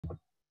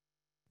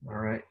All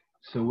right,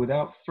 so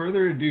without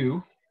further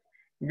ado,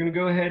 we're going to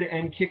go ahead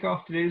and kick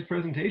off today's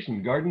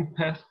presentation, garden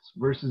pests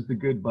versus the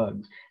good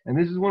bugs. And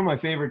this is one of my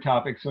favorite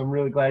topics, so I'm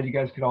really glad you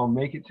guys could all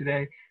make it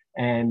today.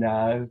 And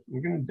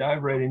we're going to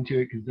dive right into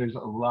it because there's a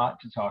lot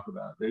to talk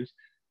about. There's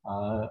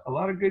a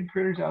lot of good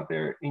critters out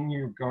there in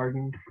your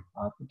garden,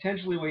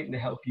 potentially waiting to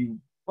help you.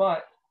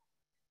 But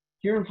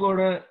here in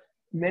Florida,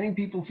 many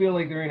people feel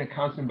like they're in a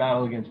constant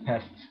battle against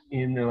pests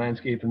in their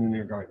landscape and in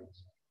their gardens.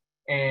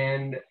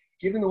 And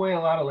given the way a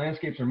lot of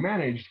landscapes are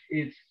managed,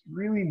 it's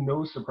really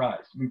no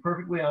surprise. To be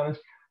perfectly honest,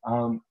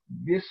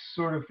 this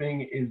sort of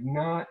thing is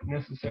not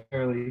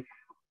necessarily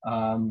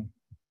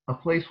a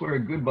place where a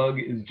good bug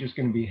is just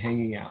going to be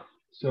hanging out.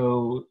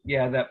 So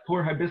yeah, that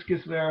poor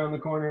hibiscus there on the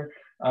corner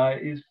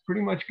is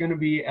pretty much going to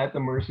be at the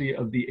mercy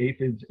of the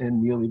aphids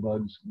and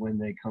mealybugs when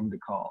they come to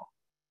call.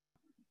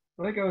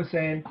 Like I was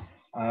saying,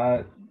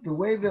 the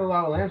way that a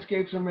lot of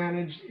landscapes are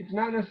managed, it's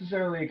not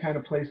necessarily a kind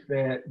of place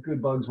that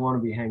good bugs want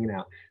to be hanging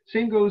out.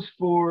 Same goes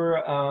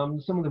for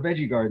some of the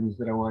veggie gardens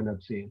that I wind up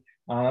seeing.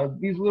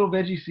 These little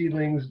veggie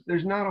seedlings,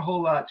 there's not a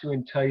whole lot to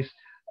entice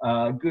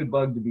a good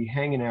bug to be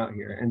hanging out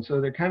here. And so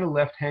they're kind of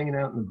left hanging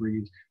out in the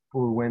breeze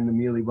for when the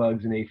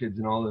mealybugs and aphids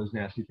and all those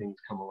nasty things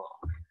come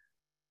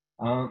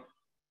along.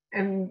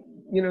 And,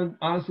 you know,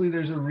 honestly,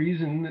 there's a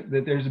reason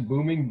that there's a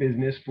booming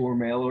business for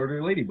mail order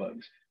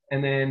ladybugs.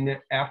 And then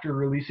after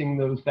releasing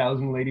those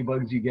 1,000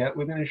 ladybugs you get,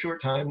 within a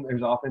short time,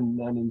 there's often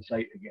none in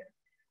sight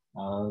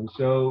again.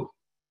 So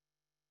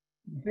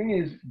the thing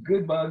is,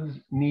 good bugs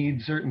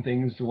need certain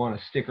things to want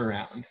to stick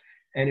around.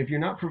 And if you're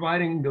not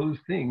providing those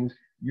things,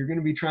 you're going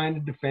to be trying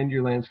to defend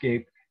your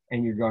landscape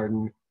and your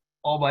garden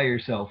all by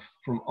yourself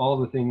from all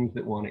the things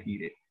that want to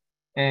eat it.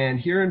 And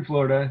here in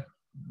Florida,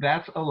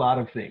 that's a lot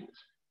of things.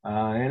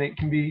 And it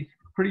can be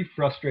pretty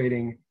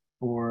frustrating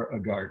for a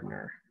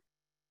gardener.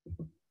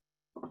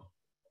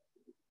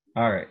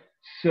 All right,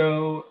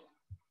 so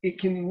it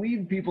can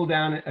lead people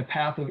down a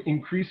path of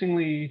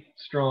increasingly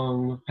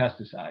strong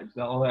pesticides,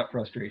 all that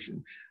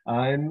frustration.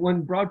 And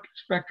when broad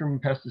spectrum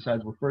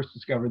pesticides were first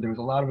discovered, there was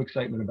a lot of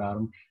excitement about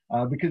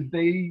them because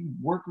they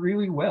work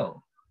really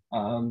well.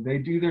 They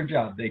do their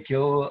job, they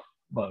kill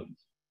bugs,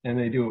 and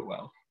they do it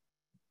well.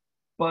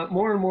 But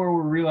more and more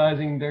we're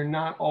realizing they're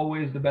not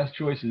always the best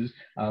choices,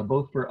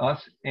 both for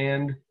us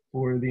and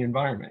for the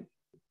environment.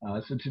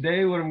 So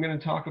today what I'm going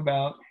to talk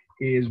about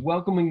is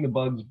welcoming the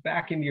bugs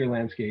back into your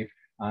landscape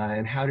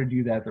and how to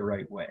do that the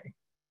right way.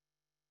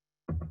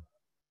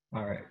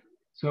 All right,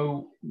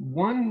 so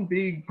one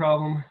big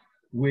problem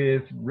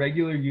with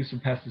regular use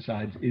of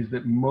pesticides is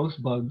that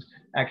most bugs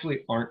actually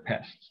aren't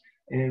pests.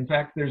 And in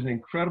fact, there's an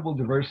incredible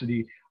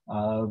diversity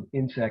of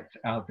insects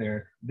out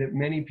there that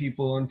many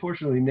people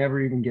unfortunately never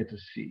even get to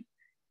see.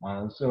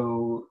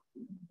 So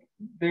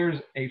there's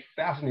a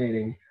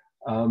fascinating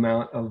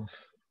amount of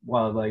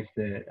wildlife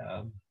that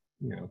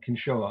can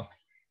show up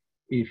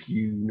if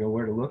you know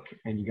where to look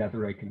and you got the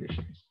right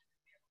conditions.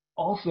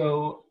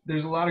 Also,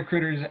 there's a lot of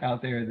critters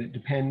out there that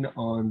depend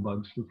on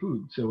bugs for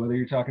food. So whether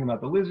you're talking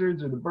about the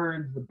lizards or the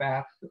birds, the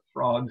bats, the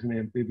frogs and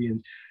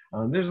amphibians,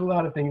 there's a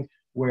lot of things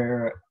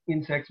where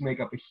insects make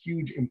up a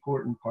huge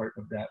important part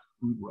of that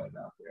food web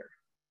out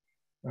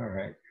there. All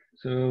right,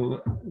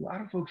 so a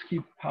lot of folks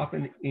keep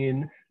popping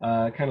in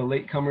kind of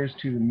latecomers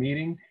to the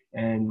meeting,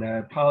 and I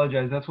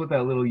apologize, that's what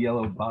that little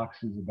yellow box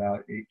is about.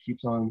 It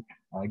keeps on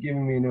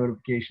giving me a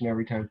notification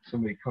every time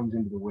somebody comes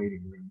into the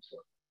waiting room.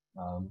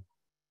 So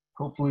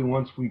hopefully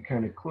once we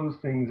kind of close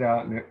things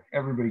out and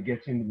everybody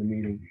gets into the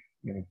meeting,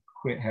 I'm going to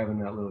quit having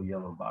that little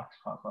yellow box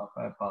pop up.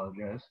 I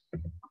apologize.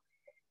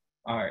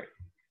 All right,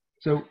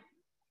 so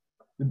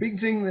the big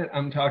thing that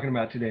I'm talking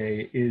about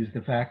today is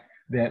the fact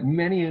that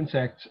many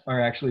insects are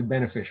actually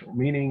beneficial,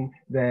 meaning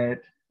that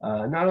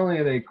not only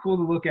are they cool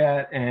to look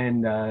at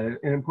and an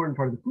important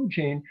part of the food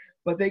chain,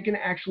 but they can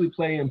actually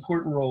play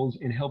important roles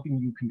in helping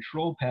you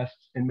control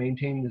pests and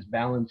maintain this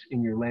balance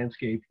in your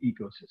landscape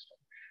ecosystem.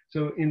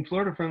 So in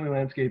Florida-friendly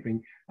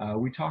landscaping,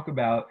 we talk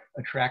about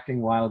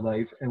attracting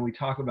wildlife and we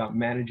talk about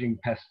managing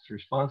pests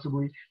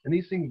responsibly, and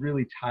these things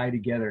really tie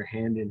together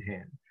hand in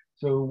hand.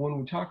 So when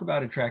we talk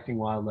about attracting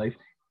wildlife,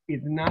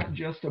 it's not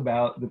just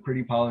about the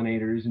pretty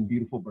pollinators and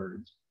beautiful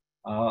birds,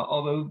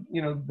 although,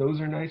 you know,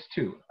 those are nice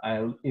too.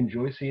 I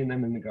enjoy seeing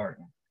them in the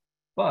garden.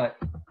 But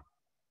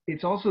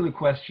it's also the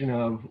question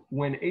of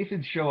when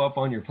aphids show up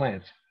on your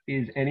plants,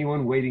 is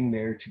anyone waiting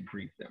there to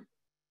greet them?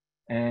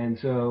 And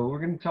so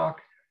we're going to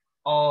talk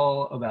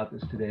all about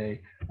this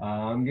today.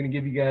 I'm going to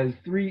give you guys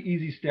 3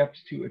 easy steps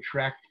to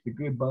attract the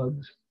good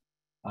bugs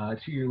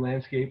to your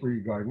landscape or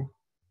your garden.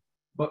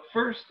 But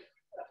first,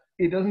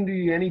 it doesn't do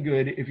you any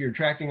good if you're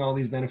attracting all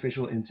these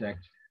beneficial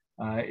insects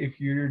if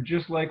you're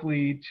just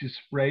likely to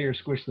spray or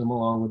squish them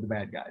along with the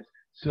bad guys.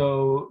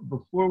 So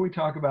before we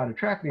talk about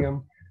attracting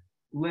them,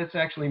 let's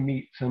actually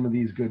meet some of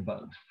these good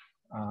bugs.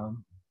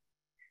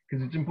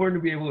 Because it's important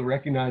to be able to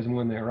recognize them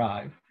when they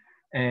arrive.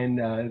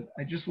 And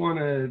I just want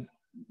to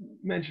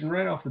mention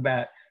right off the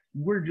bat,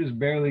 we're just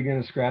barely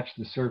going to scratch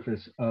the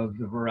surface of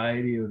the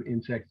variety of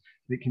insects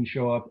that can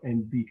show up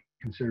and be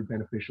considered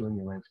beneficial in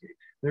your landscape.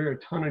 There are a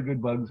ton of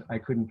good bugs I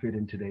couldn't fit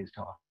in today's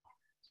talk.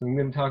 So I'm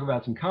going to talk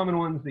about some common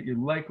ones that you're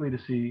likely to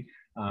see.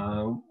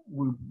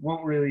 We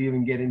won't really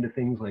even get into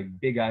things like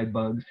big-eyed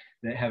bugs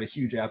that have a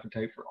huge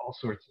appetite for all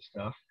sorts of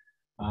stuff.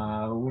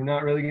 We're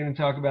not really going to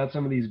talk about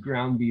some of these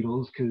ground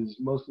beetles because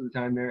most of the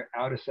time they're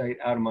out of sight,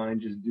 out of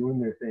mind, just doing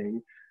their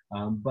thing.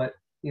 But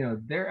you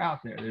know, they're out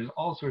there. There's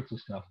all sorts of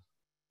stuff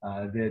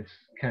that's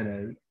kind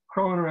of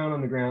crawling around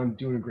on the ground,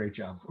 doing a great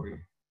job for you.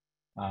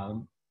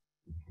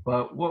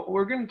 But what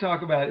we're going to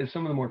talk about is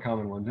some of the more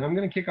common ones. And I'm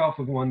going to kick off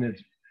with one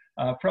that's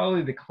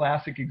probably the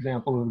classic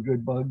example of a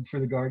good bug for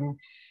the garden.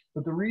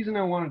 But the reason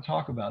I want to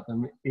talk about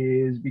them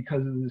is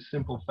because of the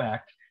simple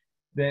fact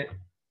that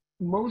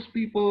most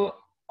people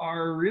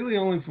are really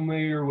only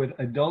familiar with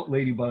adult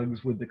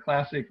ladybugs with the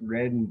classic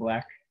red and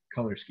black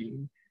color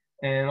scheme.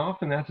 And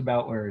often that's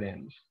about where it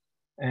ends.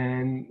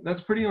 And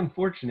that's pretty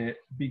unfortunate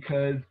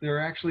because there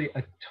are actually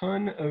a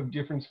ton of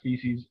different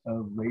species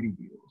of lady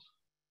beetles.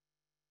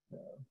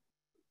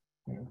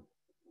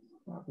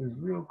 Stop this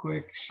real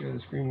quick, share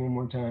the screen one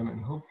more time,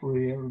 and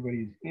hopefully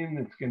everybody's in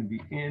that's going to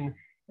be in,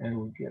 and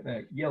we'll get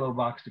that yellow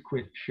box to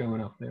quit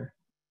showing up there.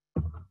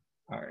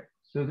 All right,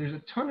 so there's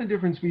a ton of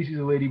different species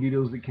of lady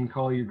beetles that can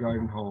call your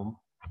garden home.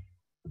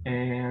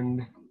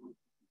 And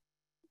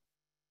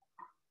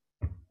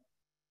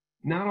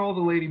not all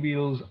the lady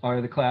beetles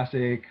are the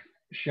classic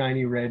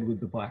shiny red with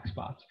the black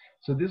spots.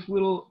 So this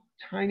little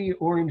tiny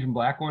orange and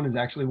black one is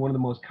actually one of the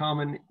most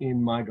common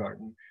in my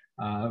garden.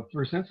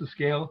 For a sense of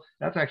scale,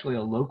 that's actually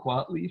a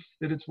loquat leaf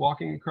that it's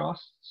walking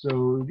across.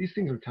 So these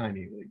things are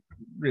tiny, like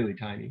really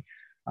tiny,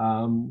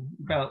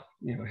 about,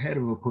 you know, head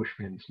of a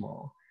pushpin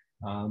small.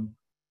 I'm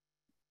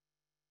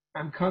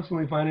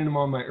constantly finding them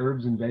on my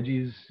herbs and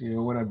veggies. You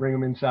know, when I bring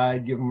them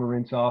inside, give them a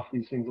rinse off,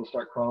 these things will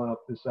start crawling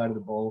up this side of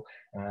the bowl.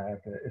 I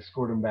have to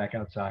escort them back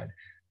outside.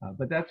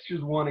 But that's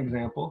just one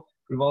example.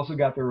 We've also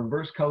got the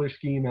reverse color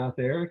scheme out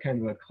there,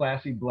 kind of a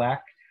classy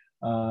black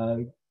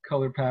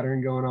color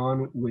pattern going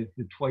on with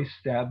the twice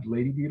stabbed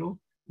lady beetle,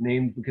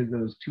 named because of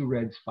those two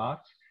red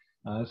spots.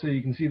 So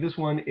you can see this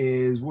one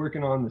is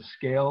working on the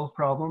scale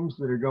problems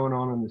that are going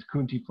on this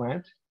Kunti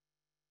plant.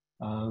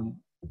 And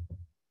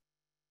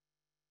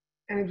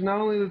it's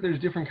not only that there's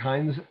different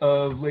kinds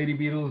of lady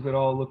beetles that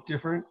all look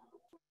different.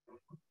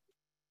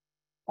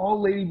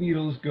 All lady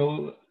beetles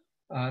go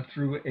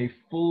through a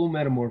full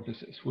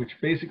metamorphosis, which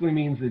basically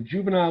means that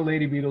juvenile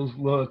lady beetles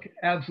look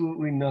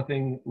absolutely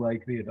nothing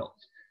like the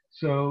adults.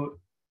 So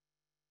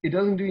it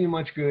doesn't do you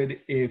much good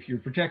if you're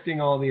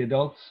protecting all the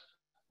adults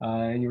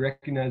and you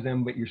recognize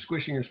them, but you're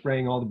squishing or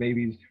spraying all the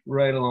babies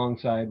right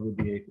alongside with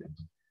the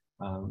aphids.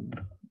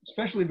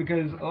 Especially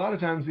because a lot of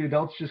times the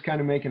adults just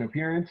kind of make an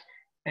appearance,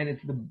 and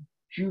it's the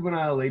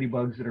juvenile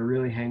ladybugs that are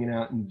really hanging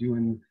out and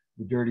doing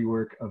the dirty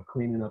work of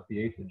cleaning up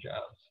the aphid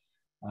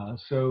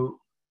jobs. So,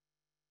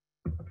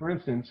 for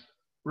instance,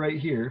 right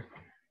here,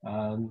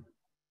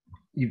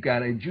 you've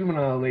got a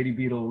juvenile lady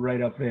beetle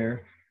right up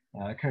there,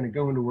 kind of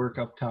going to work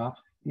up top.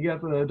 You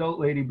got the adult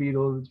lady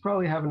beetle that's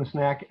probably having a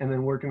snack and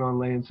then working on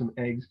laying some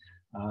eggs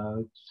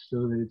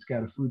so that it's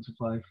got a food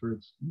supply for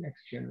its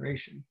next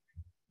generation.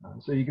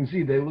 So you can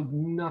see they look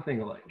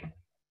nothing alike.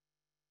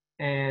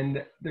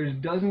 And there's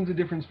dozens of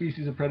different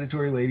species of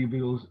predatory lady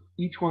beetles.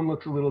 Each one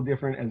looks a little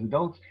different as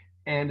adults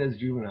and as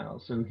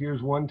juveniles. So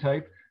here's one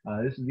type.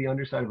 This is the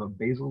underside of a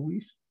basil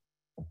leaf.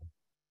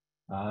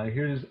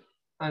 Here's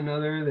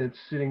another that's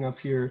sitting up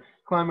here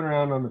climbing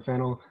around on the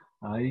fennel.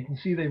 You can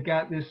see they've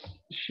got this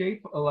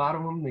shape, a lot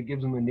of them, that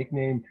gives them a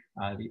nickname,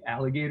 the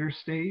alligator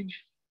stage.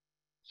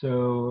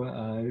 So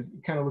it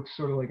kind of looks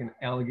sort of like an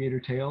alligator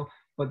tail,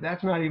 but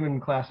that's not even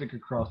classic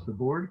across the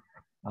board.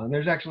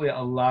 There's actually a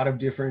lot of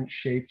different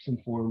shapes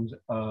and forms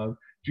of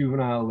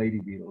juvenile lady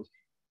beetles.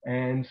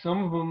 And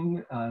some of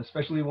them,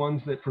 especially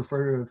ones that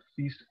prefer to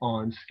feast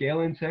on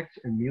scale insects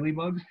and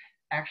mealybugs,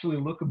 actually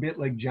look a bit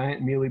like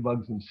giant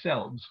mealybugs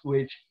themselves,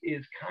 which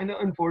is kind of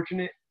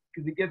unfortunate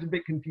because it gets a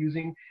bit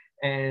confusing.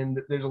 And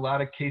there's a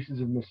lot of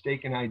cases of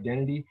mistaken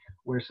identity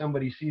where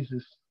somebody sees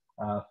this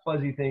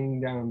fuzzy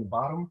thing down the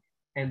bottom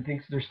and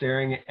thinks they're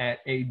staring at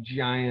a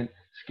giant,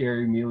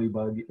 scary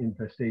mealybug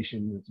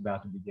infestation that's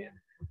about to begin.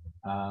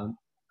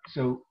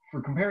 So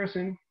for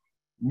comparison,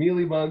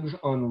 mealybugs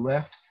on the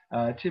left,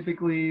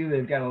 typically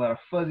they've got a lot of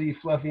fuzzy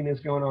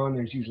fluffiness going on.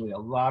 There's usually a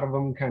lot of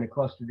them kind of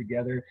clustered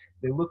together.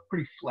 They look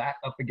pretty flat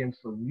up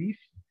against the leaf,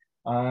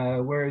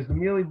 whereas the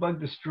mealybug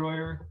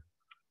destroyer,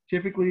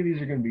 typically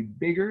these are going to be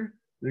bigger.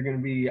 They're going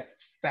to be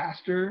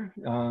faster.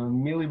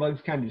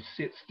 Mealybugs kind of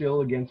sit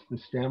still against the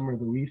stem or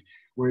the leaf,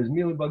 whereas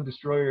mealybug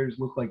destroyers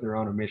look like they're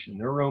on a mission.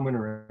 They're roaming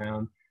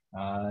around.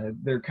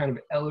 They're kind of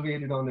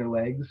elevated on their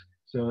legs,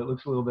 so it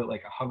looks a little bit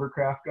like a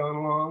hovercraft going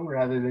along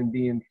rather than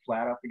being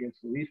flat up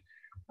against the leaf.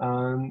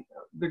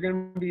 They're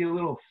going to be a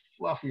little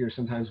fluffier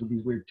sometimes with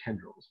these weird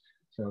tendrils.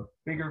 So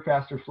bigger,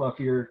 faster,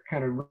 fluffier,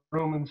 kind of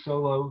roaming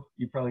solo.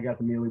 You probably got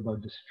the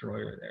mealybug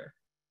destroyer there.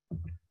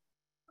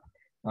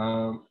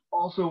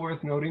 Also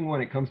worth noting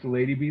when it comes to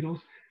lady beetles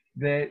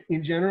that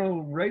in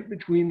general, right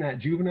between that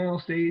juvenile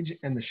stage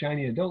and the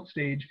shiny adult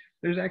stage,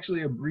 there's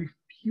actually a brief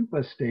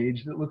pupa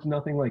stage that looks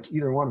nothing like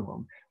either one of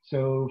them.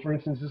 So for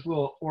instance, this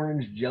little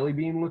orange jelly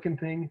bean looking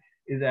thing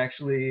is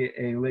actually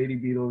a lady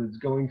beetle that's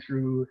going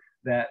through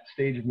that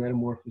stage of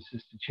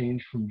metamorphosis to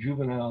change from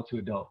juvenile to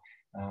adult.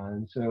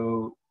 And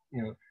so,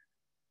 you know,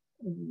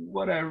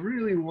 what I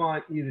really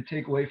want you to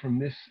take away from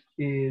this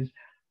is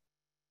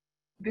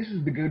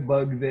the good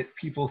bug that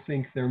people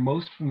think they're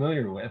most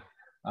familiar with.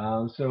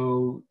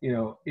 So, you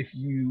know, if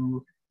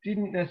you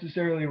didn't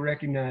necessarily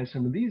recognize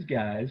some of these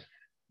guys,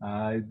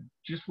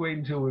 just wait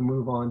until we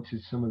move on to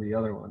some of the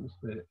other ones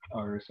that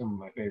are some of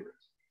my favorites.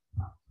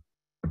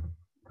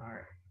 All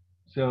right.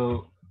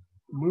 So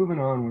moving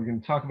on, we're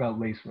going to talk about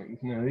lacewings.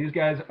 Now, these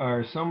guys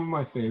are some of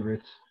my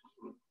favorites.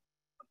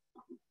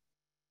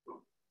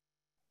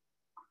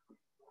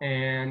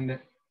 And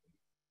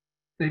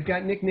they've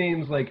got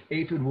nicknames like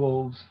aphid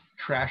wolves,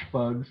 trash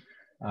bugs,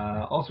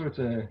 all sorts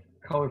of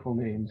colorful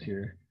names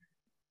here.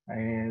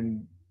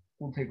 And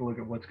we'll take a look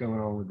at what's going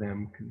on with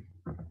them because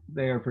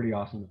they are pretty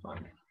awesome to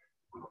find.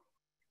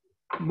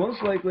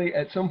 Most likely,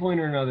 at some point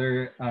or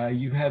another,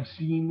 you have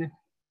seen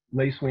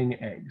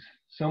lacewing eggs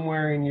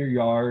somewhere in your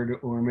yard,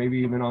 or maybe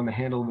even on the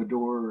handle of a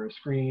door or a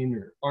screen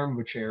or arm of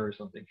a chair or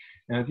something.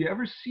 Now, if you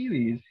ever see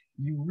these,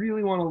 you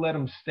really want to let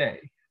them stay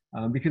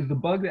because the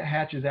bug that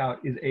hatches out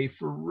is a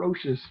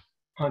ferocious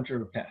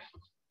hunter of pests.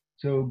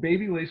 So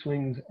baby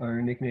lacewings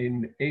are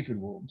nicknamed aphid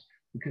wolves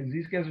because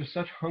these guys are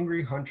such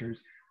hungry hunters.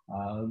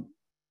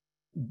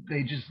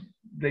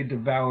 They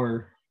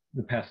devour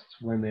the pests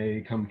when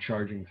they come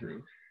charging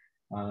through.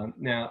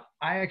 Now,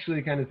 I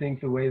actually kind of think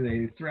the way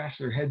they thrash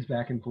their heads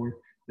back and forth,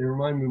 they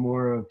remind me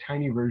more of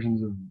tiny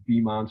versions of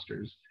bee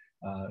monsters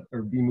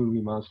or bee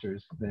movie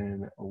monsters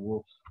than a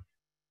wolf.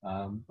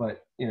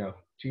 But, you know,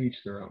 to each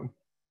their own.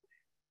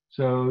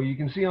 So you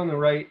can see on the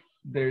right,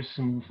 there's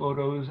some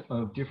photos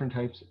of different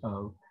types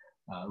of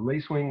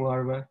lacewing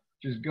larvae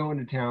just going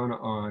to town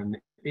on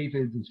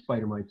aphids and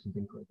spider mites and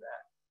things like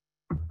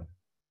that.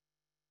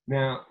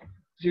 Now,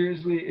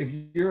 seriously,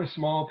 if you're a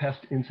small pest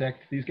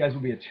insect, these guys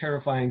will be a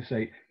terrifying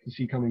sight to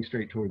see coming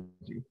straight towards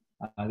you.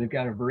 They've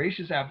got a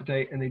voracious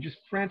appetite, and they just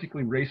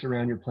frantically race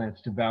around your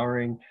plants,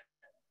 devouring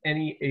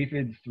any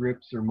aphids,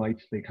 thrips, or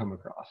mites they come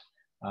across.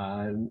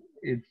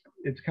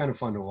 It's kind of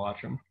fun to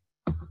watch them.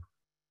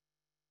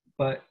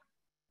 But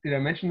did I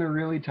mention they're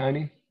really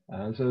tiny?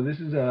 So this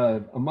is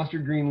a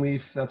mustard green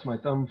leaf. That's my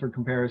thumb for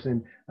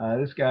comparison.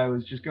 This guy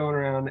was just going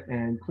around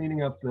and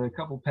cleaning up the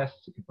couple pests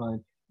he could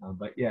find.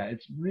 But yeah,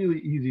 it's really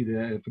easy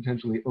to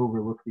potentially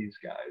overlook these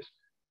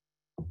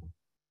guys.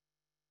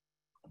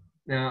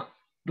 Now,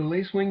 the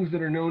lacewings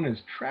that are known as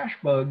trash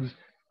bugs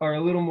are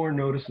a little more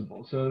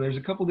noticeable. So there's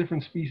a couple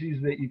different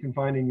species that you can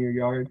find in your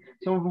yard.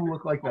 Some of them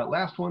look like that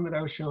last one that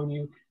I was showing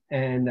you,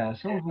 and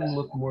some of them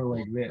look more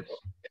like this.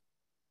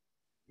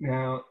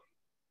 Now,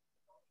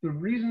 the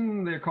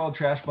reason they're called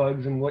trash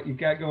bugs and what you've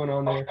got going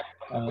on there,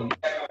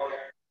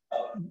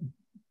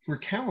 for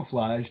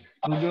camouflage,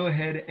 they'll go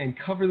ahead and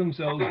cover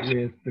themselves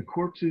with the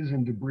corpses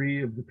and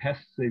debris of the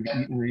pests they've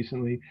eaten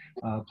recently,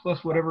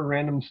 plus whatever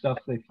random stuff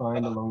they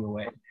find along the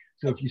way.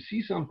 So if you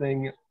see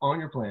something on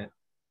your plant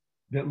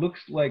that looks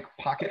like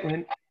pocket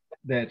lint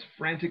that's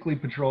frantically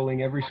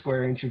patrolling every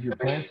square inch of your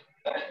plant,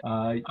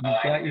 you've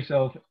got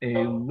yourself a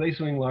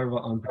lacewing larva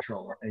on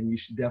patrol, and you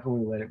should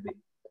definitely let it be.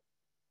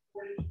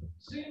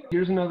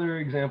 Here's another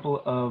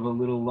example of a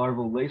little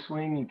larval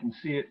lacewing. You can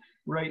see it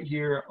right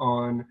here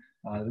on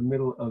the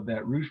middle of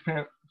that rouge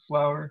pant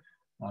flower.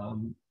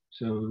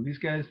 So these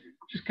guys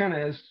just kind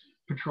of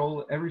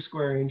patrol every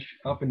square inch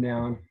up and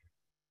down.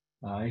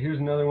 Here's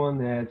another one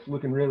that's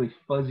looking really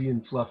fuzzy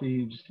and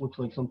fluffy. It just looks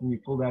like something you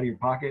pulled out of your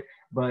pocket,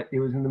 but it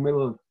was in the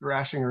middle of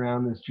thrashing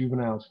around this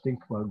juvenile stink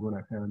bug when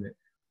I found it,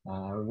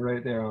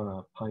 right there on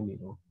a pine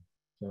needle.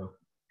 So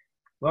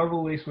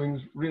larval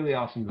lacewings, really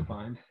awesome to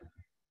find.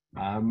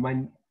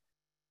 My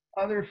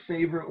other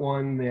favorite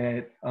one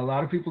that a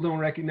lot of people don't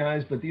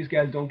recognize, but these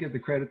guys don't get the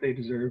credit they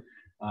deserve,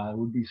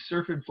 would be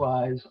syrphid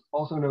flies,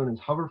 also known as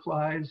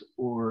hoverflies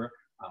or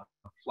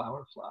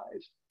flower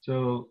flies.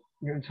 So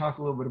we're going to talk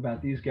a little bit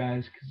about these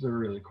guys because they're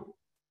really cool.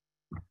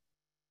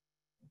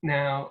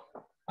 Now,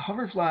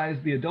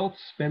 hoverflies, the adults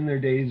spend their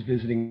days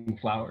visiting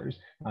flowers.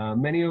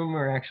 Many of them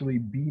are actually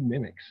bee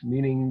mimics,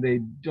 meaning they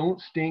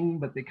don't sting,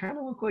 but they kind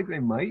of look like they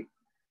might.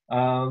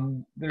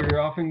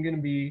 They're often going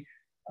to be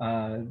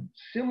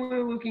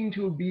similar looking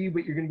to a bee,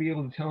 but you're going to be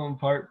able to tell them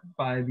apart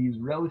by these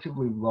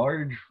relatively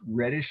large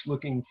reddish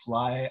looking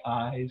fly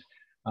eyes.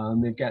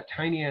 They've got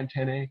tiny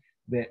antennae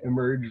that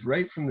emerge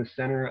right from the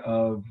center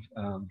of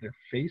their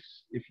face,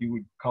 if you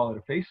would call it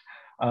a face.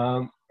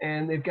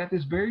 And they've got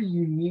this very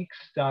unique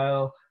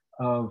style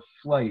of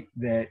flight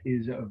that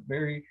is a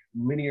very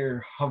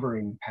linear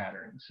hovering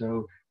pattern.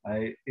 So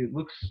it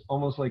looks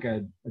almost like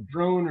a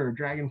drone or a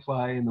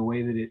dragonfly in the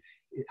way that it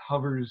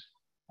hovers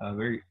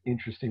very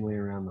interestingly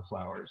around the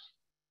flowers.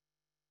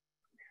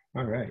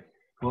 All right.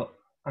 Well,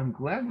 I'm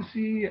glad to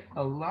see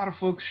a lot of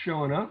folks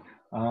showing up.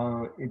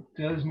 It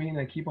does mean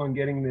I keep on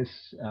getting this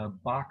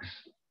box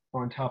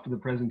on top of the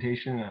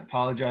presentation, and I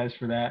apologize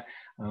for that.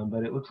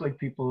 But it looks like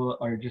people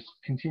are just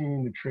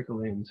continuing to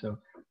trickle in. So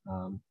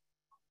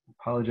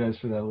Apologize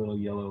for that little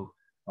yellow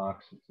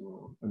box. It's a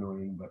little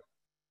annoying, but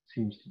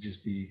seems to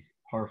just be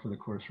par for the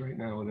course right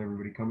now with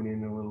everybody coming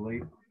in a little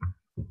late.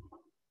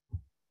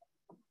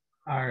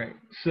 All right,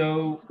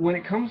 so when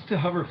it comes to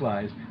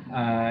hoverflies,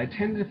 I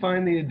tend to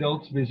find the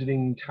adults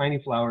visiting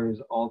tiny flowers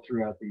all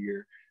throughout the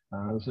year.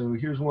 So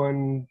here's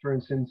one, for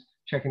instance,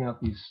 checking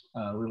out these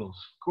little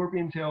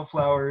scorpion tail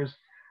flowers.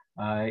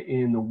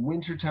 In the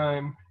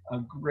wintertime, a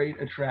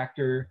great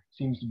attractor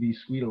seems to be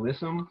sweet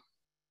alyssum.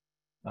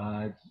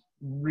 It's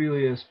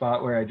really a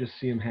spot where I just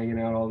see them hanging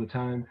out all the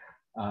time.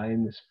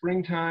 In the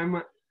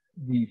springtime,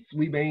 the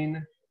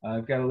fleabane,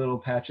 I've got a little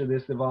patch of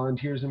this that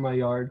volunteers in my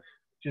yard,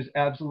 just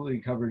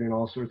absolutely covered in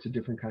all sorts of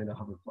different kind of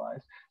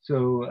hoverflies.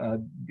 So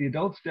the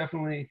adults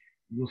definitely,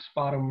 you'll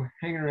spot them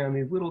hanging around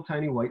these little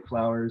tiny white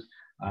flowers.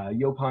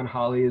 Yopon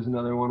holly is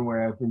another one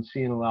where I've been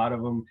seeing a lot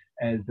of them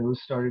as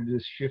those started to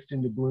shift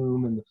into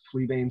bloom and the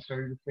fleabane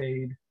started to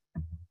fade.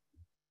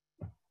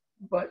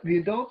 But the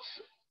adults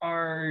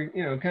are,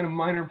 you know, kind of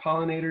minor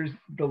pollinators.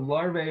 The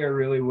larvae are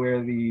really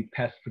where the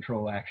pest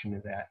control action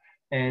is at.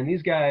 And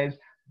these guys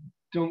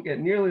don't get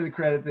nearly the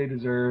credit they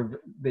deserve.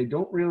 They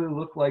don't really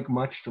look like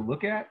much to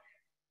look at.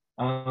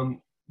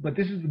 But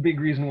this is the big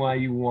reason why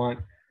you want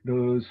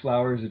those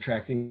flowers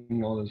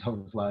attracting all those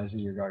hoverflies in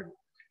your garden.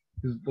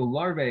 Because the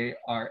larvae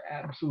are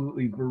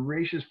absolutely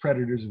voracious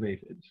predators of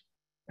aphids.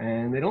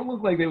 And they don't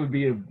look like they would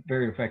be a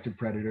very effective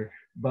predator,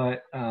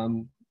 but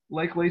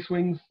like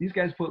lacewings, these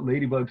guys put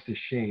ladybugs to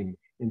shame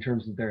in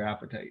terms of their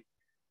appetite.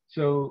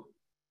 So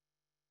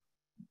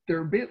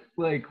they're a bit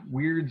like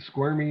weird,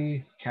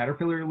 squirmy,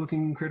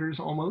 caterpillar-looking critters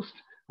almost,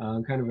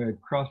 kind of a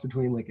cross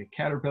between like a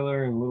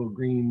caterpillar and a little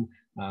green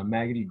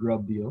maggoty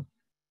grub deal.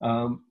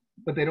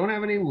 But they don't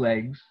have any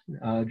legs,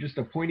 just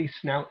a pointy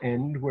snout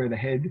end where the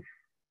head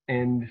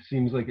end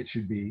seems like it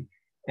should be.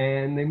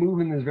 And they move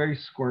in this very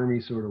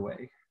squirmy sort of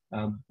way.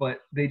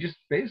 But they just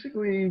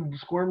basically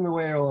squirm their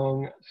way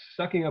along,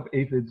 sucking up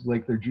aphids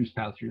like they're juice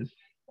pouches.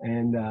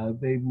 And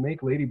they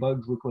make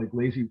ladybugs look like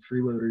lazy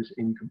freeloaders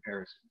in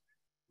comparison.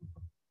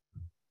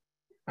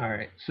 All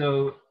right,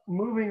 so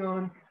moving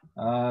on,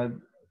 a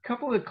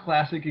couple of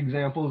classic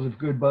examples of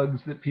good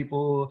bugs that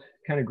people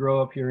kind of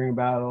grow up hearing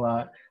about a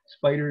lot.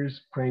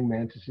 Spiders, praying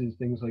mantises,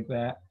 things like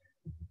that.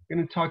 I'm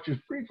going to talk just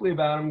briefly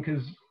about them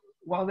because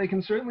while they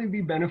can certainly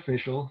be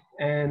beneficial,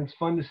 and it's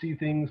fun to see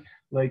things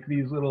like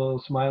these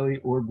little smiley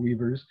orb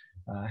weavers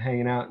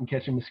hanging out and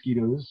catching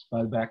mosquitoes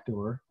by the back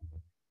door.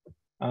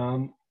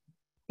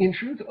 In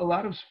truth, a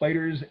lot of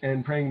spiders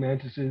and praying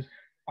mantises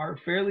are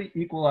fairly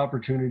equal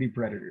opportunity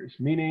predators,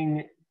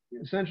 meaning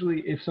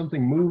essentially if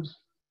something moves,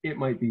 it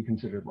might be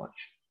considered lunch.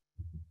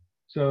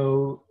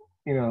 So,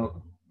 you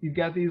know, you've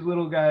got these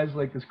little guys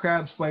like this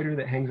crab spider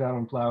that hangs out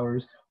on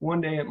flowers.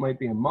 One day it might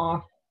be a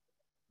moth.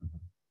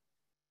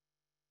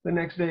 The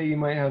next day you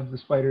might have the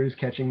spiders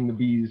catching the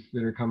bees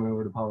that are coming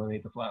over to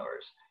pollinate the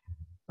flowers.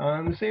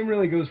 The same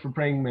really goes for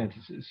praying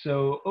mantises.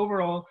 So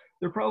overall,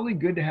 they're probably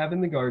good to have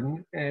in the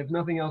garden. And if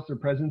nothing else, their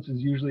presence is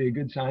usually a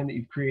good sign that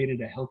you've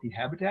created a healthy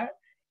habitat.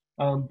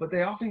 But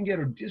they often get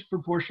a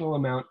disproportional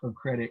amount of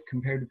credit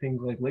compared to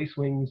things like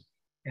lacewings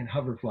and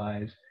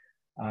hoverflies,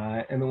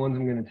 and the ones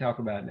I'm going to talk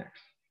about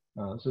next.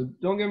 So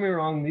don't get me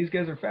wrong, these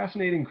guys are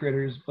fascinating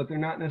critters, but they're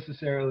not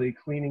necessarily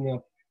cleaning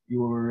up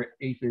your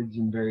aphids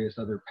and various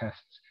other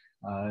pests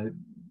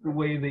the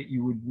way that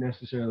you would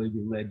necessarily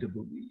be led to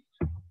believe.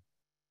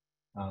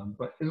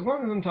 But as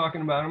long as I'm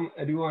talking about them,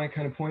 I do want to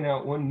kind of point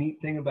out one neat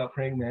thing about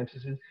praying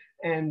mantises,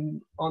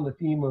 and on the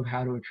theme of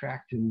how to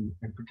attract and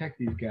protect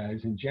these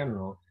guys in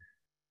general.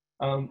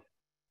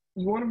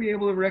 You want to be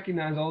able to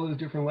recognize all those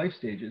different life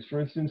stages. For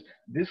instance,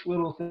 this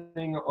little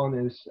thing on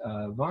this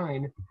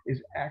vine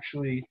is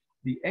actually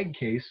the egg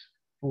case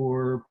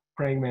for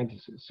praying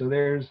mantises. So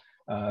there's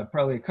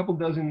probably a couple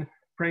dozen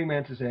praying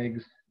mantis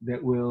eggs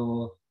that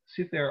will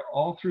sit there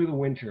all through the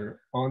winter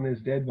on this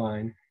dead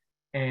vine,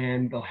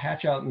 and they'll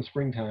hatch out in the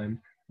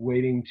springtime,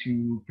 waiting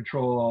to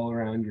patrol all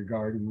around your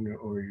garden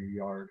or your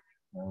yard,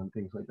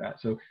 things like that.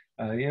 So,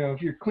 you know,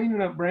 if you're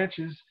cleaning up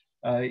branches,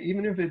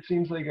 even if it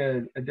seems like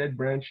a dead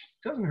branch,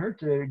 it doesn't hurt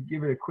to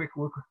give it a quick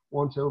look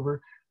once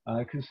over,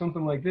 because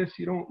something like this,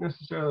 you don't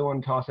necessarily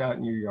want to toss out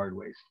in your yard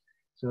waste.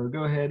 So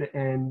go ahead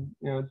and,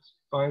 you know, it's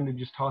fine to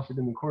just toss it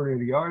in the corner of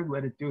the yard,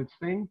 let it do its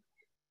thing.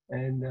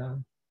 And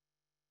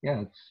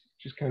yeah, it's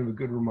just kind of a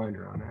good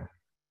reminder on that.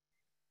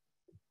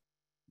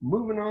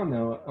 Moving on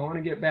though, I want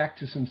to get back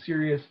to some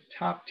serious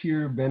top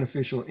tier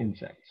beneficial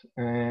insects,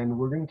 and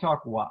we're going to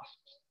talk wasps.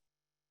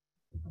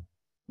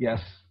 Yes,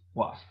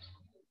 wasps.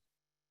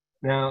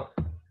 Now,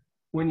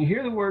 when you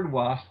hear the word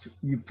wasp,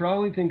 you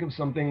probably think of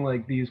something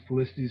like these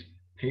Polistes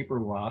paper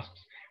wasps,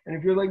 and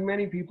if you're like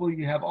many people,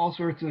 you have all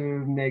sorts of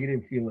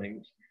negative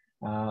feelings.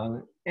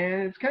 And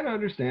it's kind of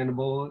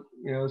understandable.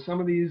 You know,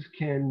 some of these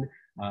can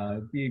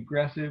be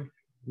aggressive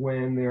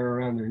when they're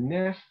around their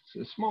nests,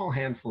 a small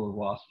handful of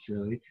wasps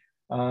really.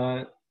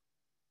 But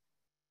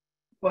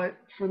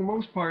for the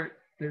most part,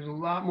 there's a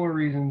lot more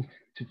reasons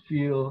to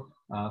feel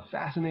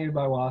fascinated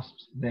by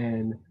wasps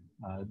than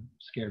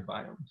scared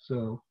by them.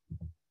 So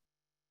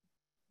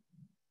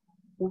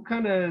we'll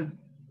kind of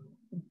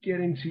get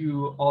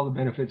into all the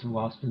benefits of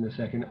wasps in a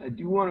second. I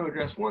do want to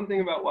address one thing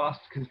about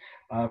wasps because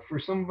for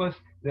some of us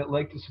that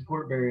like to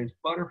support various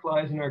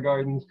butterflies in our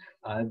gardens,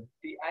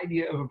 the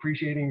idea of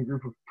appreciating a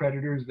group of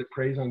predators that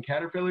preys on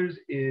caterpillars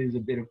is a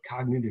bit of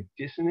cognitive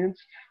dissonance.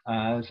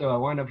 So I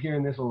wind up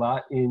hearing this a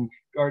lot in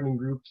gardening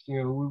groups.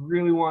 You know, we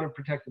really want to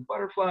protect the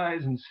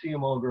butterflies and see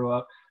them all grow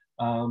up.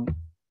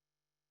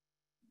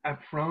 I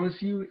promise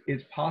you,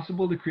 it's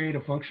possible to create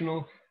a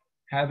functional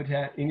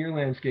habitat in your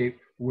landscape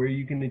where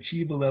you can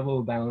achieve a level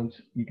of balance.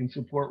 You can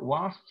support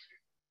wasps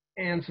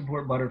and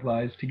support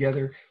butterflies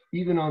together,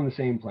 even on the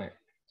same plant.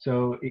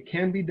 So it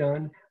can be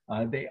done.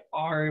 They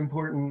are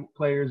important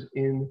players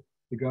in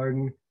the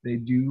garden. They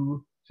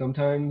do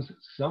sometimes,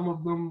 some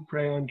of them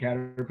prey on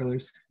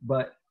caterpillars,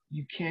 but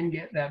you can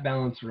get that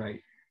balance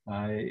right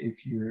if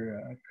you're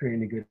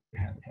creating a good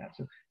habitat.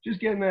 So just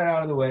getting that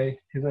out of the way,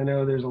 because I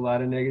know there's a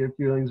lot of negative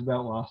feelings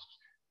about wasps.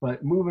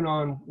 But moving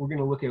on, we're going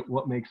to look at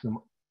what makes them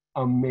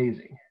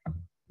amazing.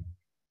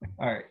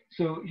 All right,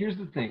 so here's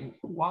the thing.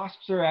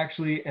 Wasps are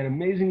actually an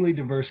amazingly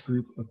diverse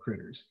group of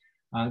critters.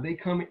 They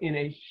come in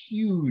a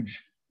huge,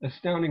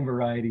 astounding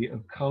variety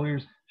of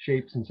colors,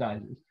 shapes, and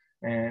sizes.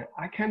 And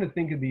I kind of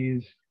think of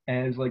these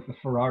as like the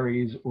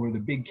Ferraris or the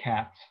big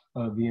cats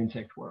of the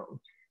insect world.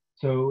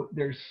 So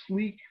they're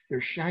sleek,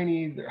 they're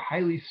shiny, they're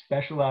highly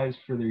specialized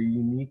for their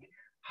unique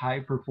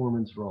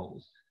high-performance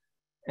roles.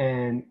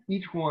 And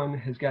each one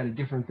has got a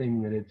different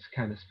thing that it's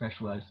kind of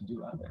specialized to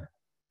do out there.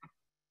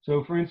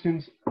 So for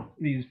instance,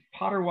 these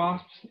potter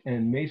wasps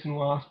and mason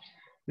wasps,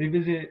 they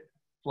visit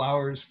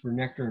flowers for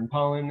nectar and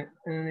pollen,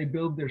 and they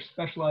build their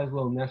specialized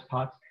little nest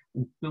pots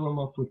and fill them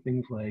up with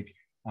things like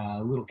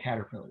little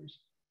caterpillars.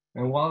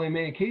 And while they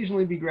may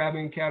occasionally be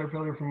grabbing a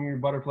caterpillar from your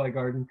butterfly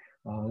garden,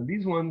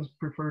 these ones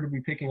prefer to be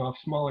picking off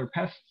smaller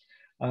pests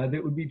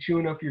that would be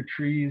chewing up your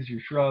trees,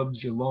 your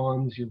shrubs, your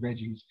lawns, your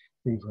veggies,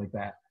 things like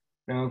that.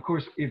 Now, of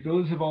course, if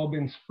those have all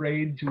been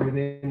sprayed to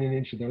within an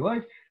inch of their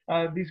life,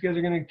 these guys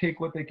are going to take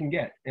what they can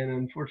get. And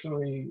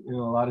unfortunately, you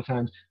know, a lot of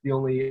times the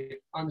only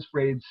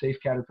unsprayed safe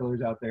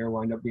caterpillars out there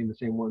wind up being the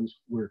same ones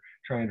we're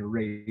trying to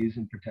raise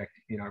and protect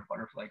in our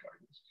butterfly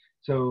gardens.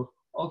 So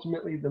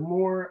ultimately, the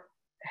more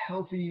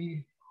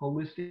healthy,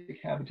 holistic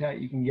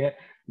habitat you can get,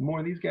 the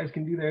more these guys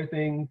can do their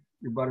thing,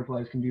 your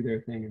butterflies can do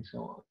their thing, and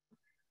so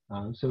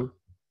on. So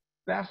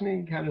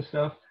fascinating kind of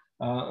stuff.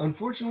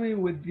 Unfortunately,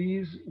 with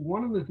these,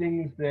 one of the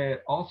things that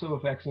also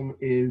affects them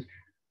is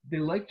they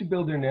like to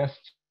build their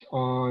nests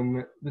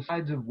on the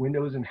sides of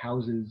windows and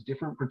houses,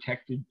 different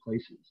protected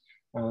places.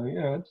 You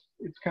know,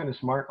 it's kind of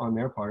smart on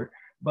their part,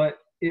 but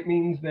it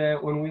means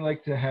that when we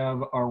like to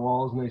have our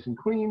walls nice and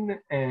clean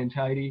and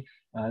tidy,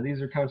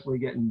 these are constantly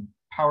getting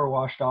power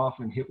washed off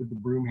and hit with the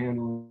broom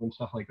handle and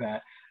stuff like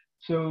that.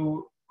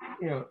 So,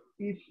 you know,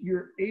 if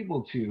you're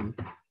able to,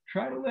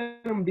 try to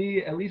let them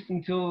be at least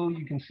until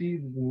you can see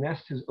that the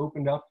nest has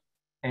opened up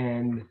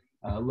and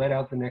let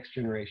out the next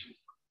generation.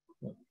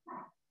 So,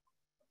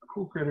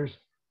 cool critters.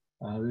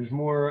 There's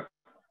more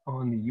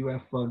on the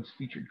UF Bugs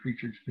featured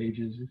creatures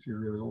pages if you're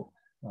really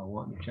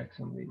wanting to check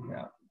some of these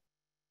out.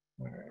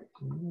 All right,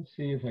 so let's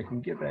see if I can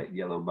get that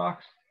yellow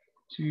box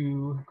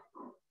to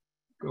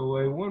go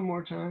away one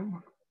more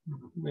time.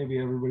 Maybe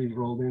everybody's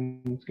rolled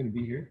in that's going to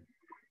be here.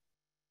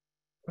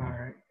 All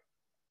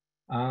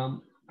right.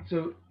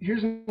 So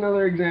here's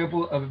another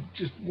example of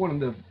just one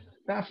of the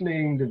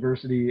fascinating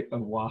diversity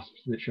of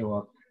wasps that show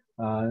up.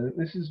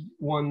 This is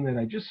one that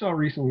I just saw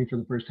recently for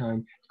the first time.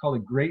 It's called a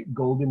great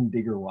golden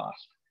digger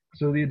wasp.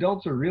 So the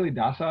adults are really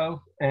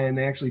docile and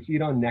they actually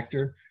feed on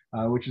nectar,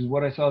 which is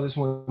what I saw this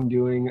one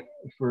doing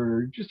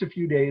for just a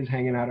few days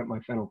hanging out at my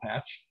fennel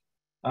patch.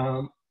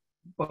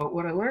 But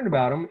what I learned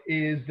about them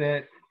is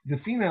that the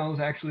females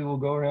actually will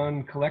go around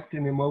and collect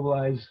and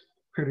immobilize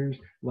critters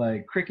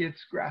like crickets,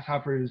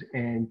 grasshoppers,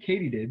 and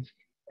katydids,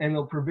 and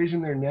they'll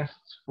provision their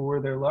nests for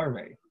their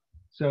larvae.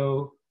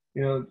 So,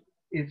 you know,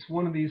 it's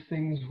one of these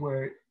things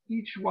where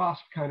each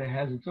wasp kind of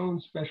has its own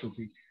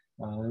specialty,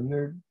 and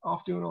they're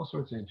off doing all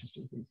sorts of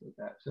interesting things like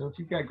that. So if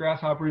you've got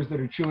grasshoppers that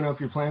are chewing up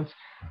your plants,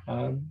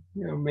 you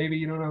know, maybe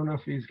you don't have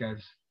enough of these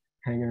guys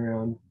hanging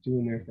around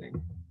doing their thing.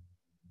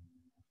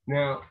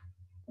 Now,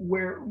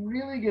 where it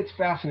really gets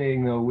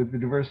fascinating, though, with the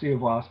diversity of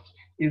wasps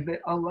is that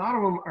a lot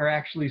of them are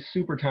actually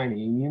super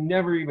tiny, and you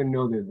never even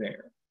know they're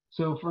there.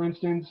 So, for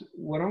instance,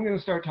 what I'm going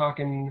to start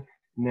talking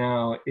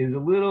now is a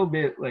little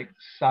bit like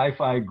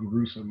sci-fi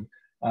gruesome.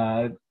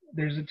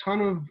 There's a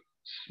ton of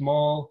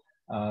small,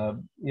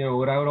 you know,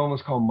 what I would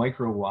almost call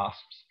micro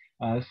wasps.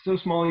 So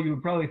small you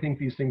would probably think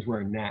these things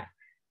were a gnat.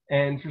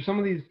 And for some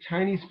of these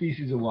tiny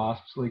species of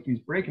wasps, like these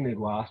braconid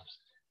wasps,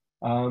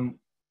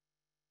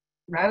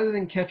 rather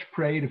than catch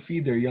prey to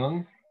feed their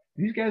young,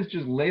 these guys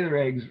just lay their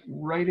eggs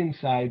right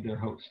inside their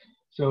host.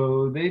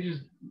 So they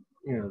just,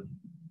 you know,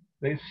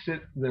 they sit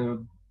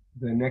the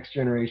next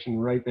generation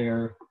right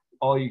there,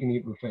 all you can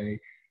eat buffet.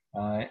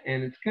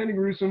 And it's kind of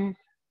gruesome.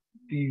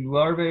 The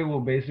larvae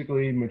will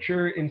basically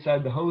mature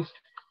inside the host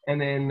and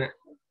then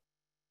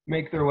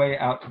make their way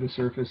out to the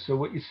surface. So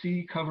what you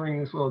see covering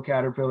this little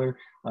caterpillar,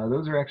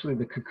 those are actually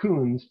the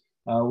cocoons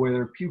where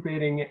they're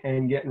pupating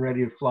and getting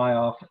ready to fly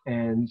off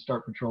and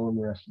start patrolling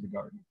the rest of the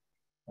garden.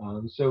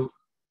 So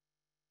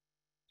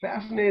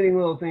fascinating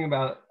little thing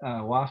about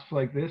wasps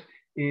like this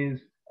is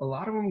a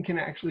lot of them can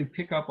actually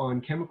pick up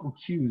on chemical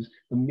cues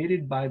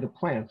emitted by the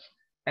plants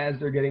as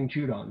they're getting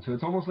chewed on. So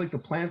it's almost like the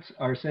plants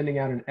are sending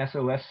out an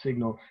SOS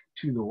signal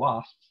to the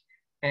wasps,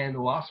 and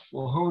the wasps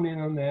will hone in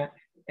on that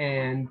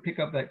and pick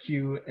up that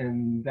cue,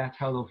 and that's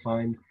how they'll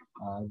find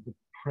the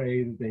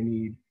prey that they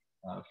need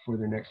for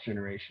their next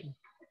generation.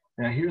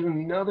 Now here's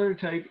another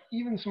type,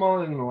 even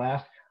smaller than the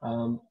last.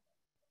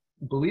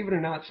 Believe it or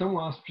not, some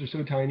wasps are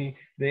so tiny,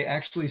 they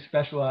actually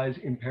specialize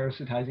in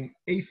parasitizing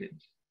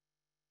aphids.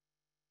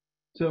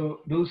 So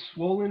those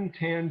swollen,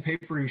 tan,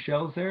 papery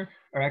shells there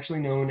are actually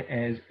known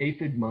as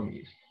aphid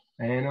mummies.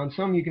 And on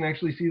some, you can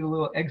actually see the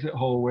little exit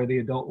hole where the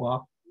adult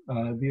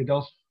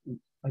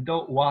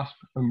wasp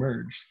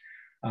emerged.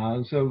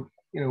 So,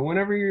 you know,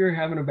 whenever you're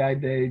having a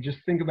bad day, just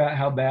think about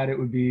how bad it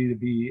would be to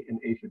be an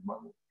aphid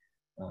mummy.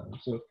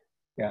 So,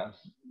 yeah,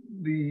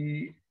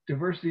 the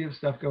diversity of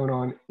stuff going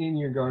on in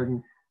your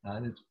garden,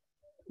 that's,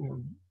 you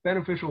know,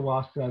 beneficial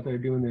wasps out there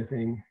doing their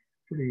thing,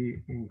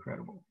 pretty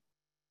incredible.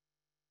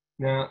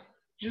 Now,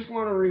 just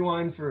want to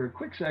rewind for a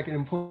quick second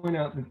and point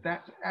out that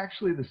that's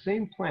actually the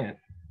same plant.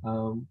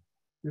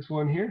 This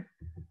one here,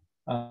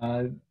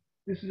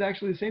 this is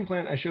actually the same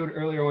plant I showed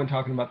earlier when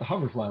talking about the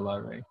hoverfly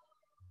larvae.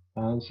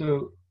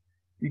 So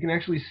you can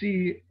actually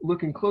see,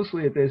 looking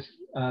closely at this,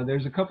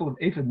 there's a couple of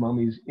aphid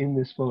mummies in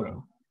this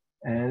photo.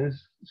 And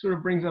this sort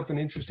of brings up an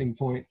interesting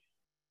point.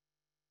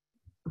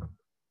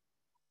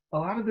 A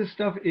lot of this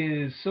stuff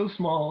is so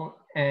small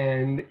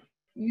and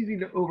easy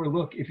to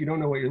overlook if you don't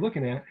know what you're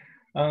looking at.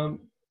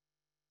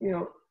 You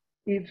know,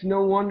 it's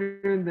no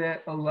wonder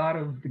that a lot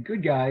of the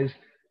good guys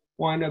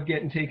wind up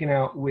getting taken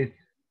out with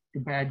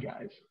the bad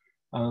guys.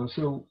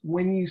 So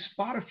when you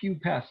spot a few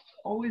pests,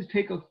 always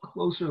take a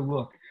closer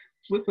look,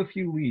 flip a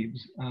few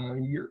leaves.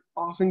 You're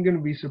often going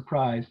to be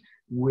surprised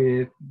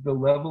with the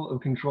level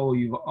of control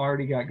you've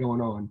already got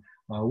going on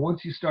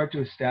once you start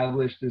to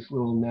establish this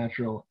little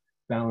natural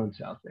balance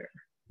out there.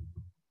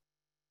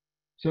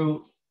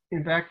 So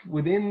in fact,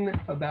 within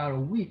about a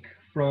week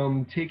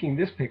from taking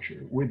this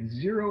picture with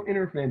zero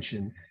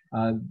intervention,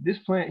 this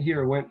plant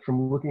here went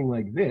from looking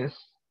like this,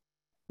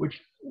 which,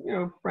 you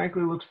know,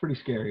 frankly looks pretty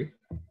scary,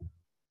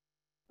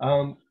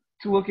 to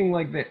looking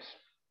like this.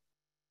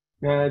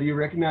 Now, do you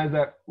recognize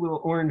that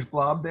little orange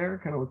blob there?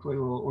 Kind of looks like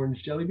a little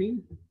orange jelly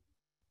bean.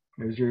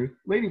 There's your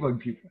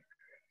ladybug pupa.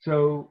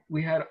 So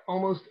we had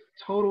almost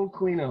total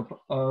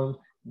cleanup of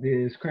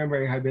this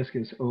cranberry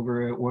hibiscus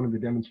over at one of the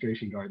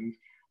demonstration gardens,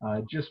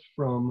 just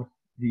from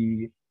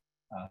the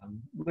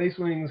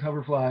lacewings,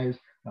 hoverflies,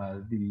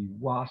 the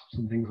wasps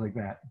and things like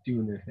that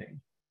doing their thing.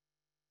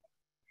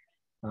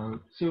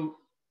 So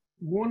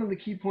one of the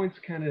key points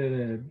kind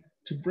of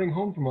to bring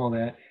home from all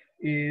that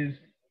is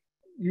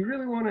you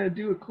really want to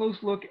do a close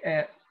look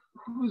at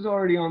who's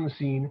already on the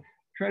scene,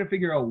 try to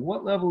figure out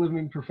what level of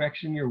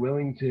imperfection you're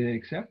willing to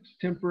accept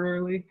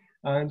temporarily,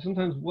 and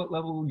sometimes what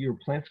level your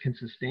plants can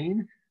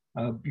sustain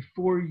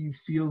before you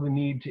feel the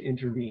need to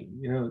intervene.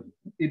 You know,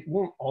 it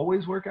won't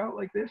always work out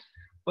like this,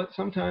 but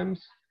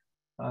sometimes,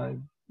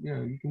 you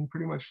know, you can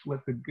pretty much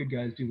let the good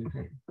guys do their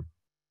thing.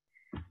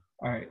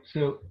 All right,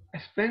 so I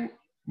spent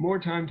more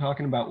time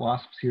talking about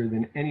wasps here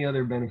than any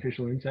other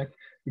beneficial insect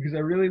because I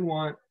really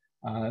want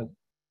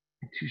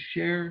to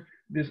share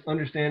this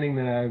understanding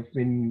that I've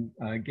been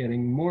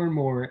getting more and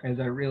more as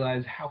I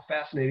realize how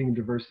fascinating and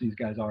diverse these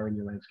guys are in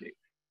your landscape,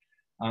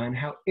 and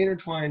how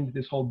intertwined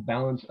this whole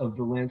balance of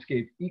the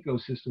landscape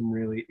ecosystem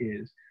really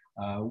is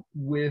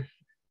with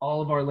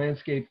all of our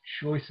landscape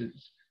choices,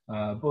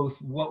 both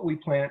what we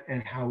plant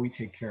and how we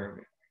take care of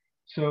it.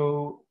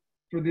 So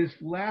for this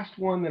last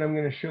one that I'm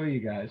going to show you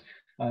guys,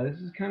 this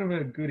is kind of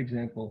a good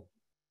example.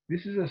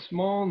 This is a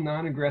small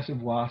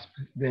non-aggressive wasp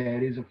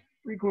that is a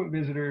frequent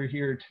visitor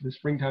here to the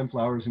springtime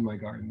flowers in my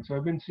garden. So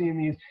I've been seeing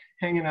these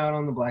hanging out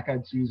on the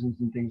black-eyed Susans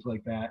and things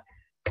like that.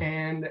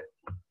 And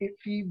it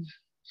feeds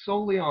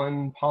solely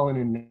on pollen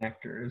and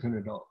nectar as an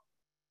adult.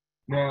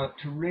 Now,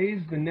 to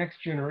raise the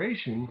next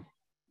generation,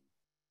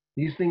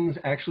 these things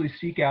actually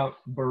seek out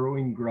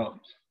burrowing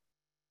grubs.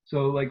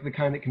 So like the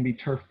kind that can be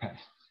turf pests.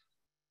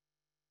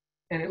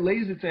 And it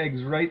lays its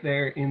eggs right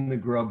there in the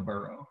grub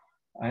burrow.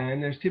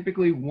 And there's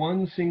typically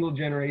one single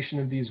generation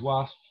of these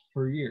wasps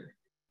per year.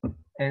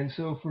 And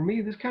so for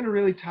me, this kind of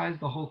really ties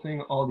the whole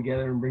thing all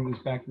together and brings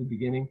us back to the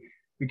beginning,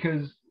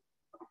 because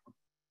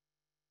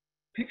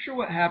picture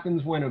what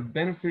happens when a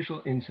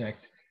beneficial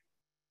insect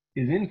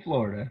is in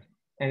Florida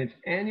and its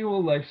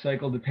annual life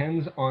cycle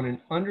depends on an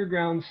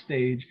underground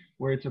stage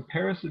where it's a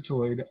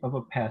parasitoid of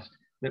a pest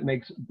that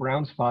makes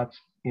brown spots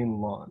in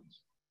lawns.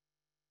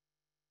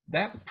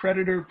 That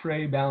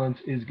predator-prey balance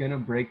is going to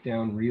break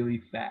down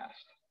really fast.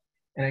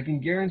 And I can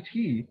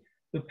guarantee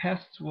the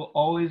pests will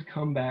always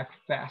come back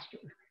faster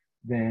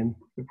than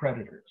the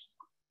predators.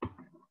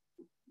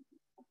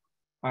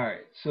 All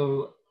right,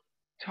 so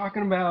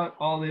talking about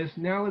all this,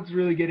 now let's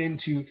really get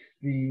into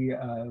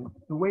the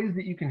ways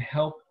that you can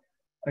help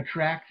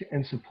attract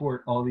and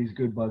support all these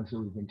good bugs that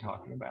we've been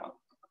talking about.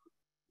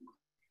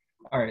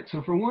 All right,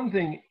 so for one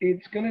thing,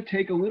 it's going to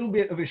take a little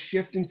bit of a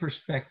shift in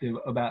perspective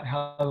about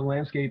how the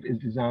landscape is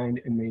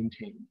designed and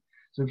maintained.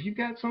 So if you've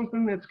got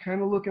something that's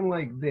kind of looking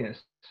like this,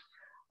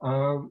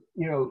 you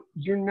know,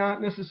 you're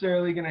not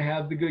necessarily going to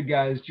have the good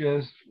guys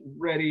just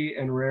ready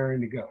and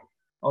raring to go.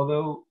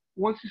 Although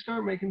once you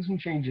start making some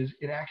changes,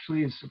 it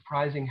actually is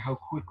surprising how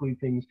quickly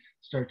things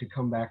start to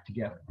come back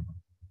together.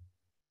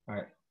 All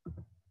right.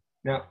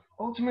 Now,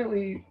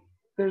 ultimately,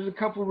 there's a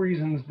couple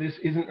reasons this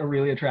isn't a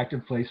really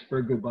attractive place for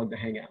a good bug to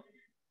hang out.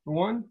 For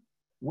one,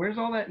 where's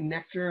all that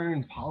nectar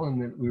and pollen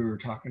that we were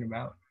talking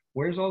about?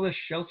 Where's all the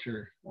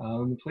shelter,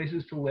 the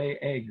places to lay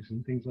eggs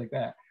and things like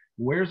that?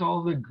 Where's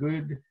all the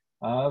good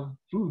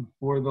food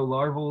for the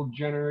larval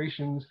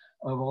generations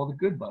of all the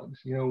good bugs?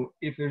 You know,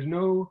 if there's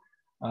no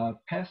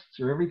pests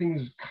or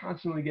everything's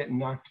constantly getting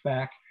knocked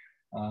back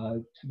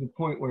to the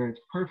point where it's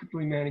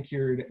perfectly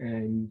manicured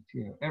and,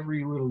 you know,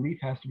 every little leaf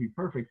has to be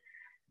perfect,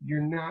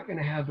 you're not going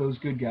to have those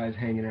good guys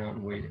hanging out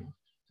and waiting.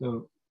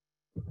 So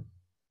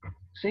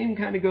same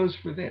kind of goes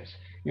for this.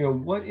 You know,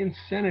 what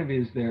incentive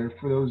is there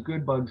for those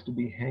good bugs to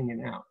be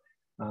hanging out?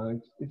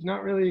 It's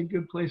not really a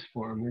good place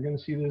for them. They're going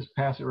to see this,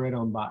 pass it right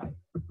on by.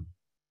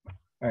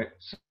 All right,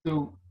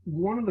 so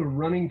one of the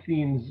running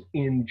themes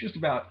in just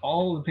about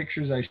all the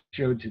pictures I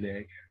showed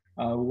today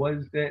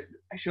was that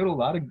I showed a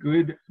lot of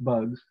good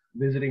bugs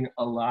visiting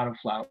a lot of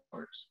flowers.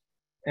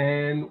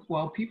 And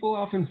while people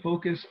often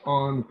focus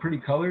on the pretty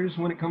colors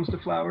when it comes to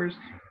flowers,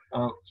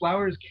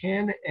 flowers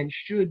can and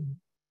should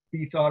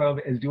be thought of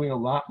as doing a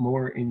lot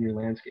more in your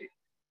landscape.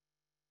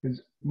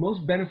 Because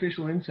most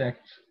beneficial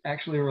insects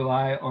actually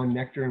rely on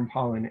nectar and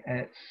pollen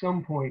at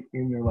some point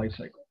in their life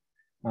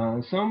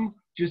cycle. Some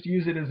just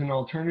use it as an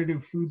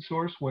alternative food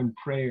source when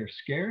prey are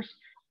scarce.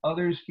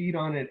 Others feed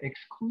on it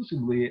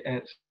exclusively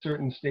at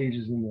certain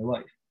stages in their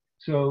life.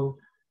 So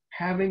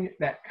having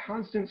that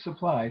constant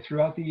supply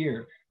throughout the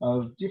year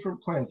of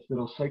different plants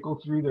that'll cycle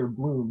through their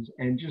blooms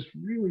and just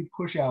really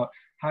push out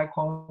high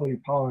quality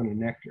pollen and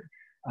nectar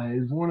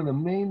is one of the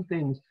main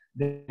things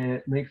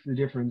that makes the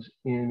difference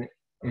in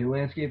a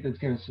landscape that's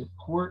going to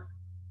support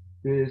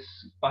this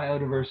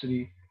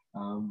biodiversity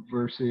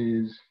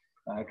versus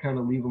kind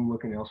of leave them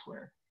looking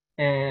elsewhere.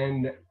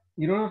 And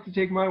you don't have to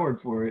take my word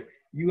for it.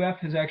 UF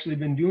has actually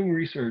been doing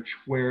research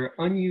where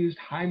unused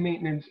high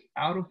maintenance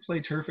out of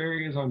play turf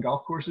areas on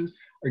golf courses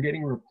are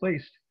getting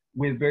replaced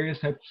with various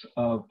types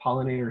of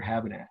pollinator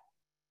habitat.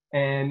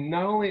 And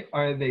not only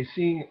are they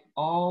seeing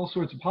all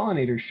sorts of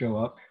pollinators show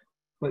up,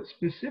 but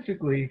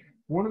specifically,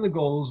 one of the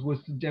goals was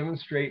to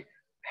demonstrate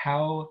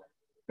how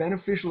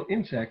beneficial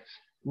insects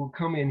will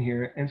come in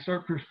here and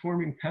start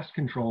performing pest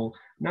control,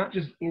 not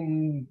just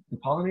in the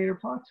pollinator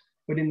plots,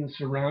 but in the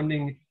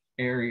surrounding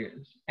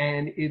areas.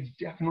 And it's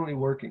definitely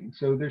working.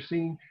 So they're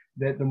seeing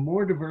that the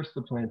more diverse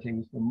the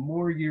plantings, the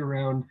more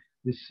year-round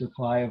this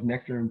supply of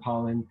nectar and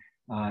pollen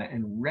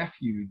and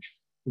refuge,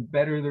 the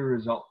better the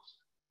results.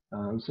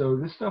 So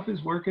this stuff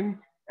is working,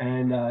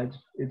 and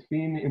it's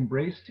being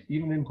embraced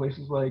even in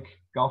places like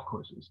golf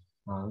courses.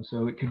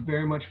 So it could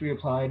very much be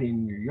applied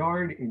in your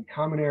yard, in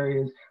common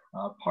areas,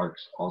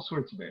 parks, all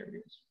sorts of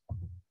areas.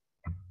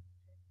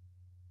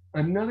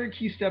 Another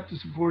key step to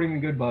supporting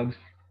the good bugs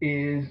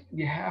is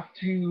you have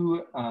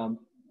to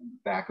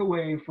back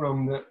away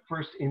from the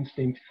first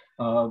instinct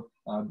of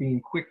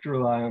being quick to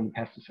rely on the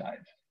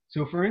pesticides.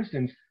 So for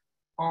instance,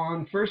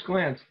 on first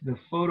glance, the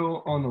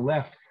photo on the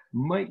left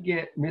might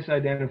get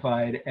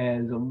misidentified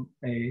as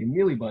a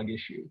mealybug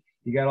issue.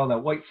 You got all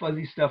that white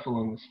fuzzy stuff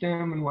along the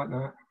stem and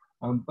whatnot.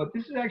 But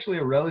this is actually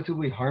a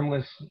relatively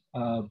harmless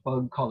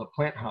bug called a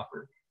plant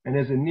hopper. And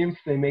as a nymph,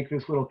 they make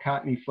this little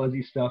cottony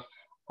fuzzy stuff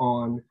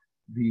on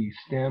the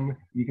stem.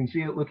 You can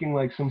see it looking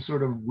like some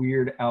sort of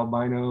weird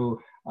albino,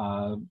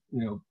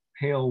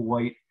 pale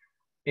white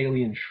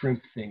alien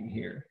shrimp thing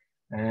here.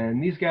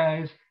 And these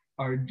guys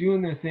are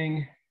doing their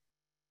thing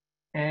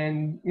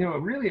and,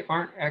 really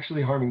aren't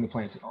actually harming the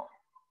plants at all,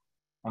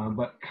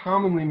 but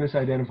commonly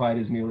misidentified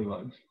as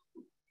mealybugs.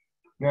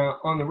 Now,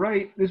 on the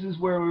right, this is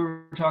where we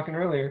were talking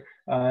earlier.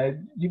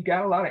 You've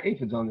got a lot of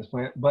aphids on this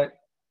plant, but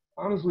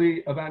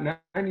honestly, about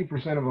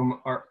 90% of them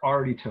are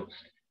already toast.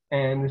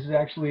 And this is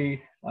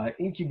actually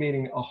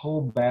incubating a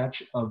whole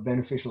batch of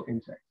beneficial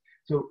insects.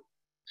 So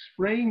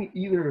spraying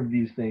either of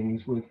these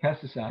things with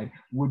pesticide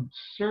would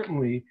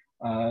certainly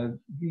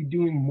be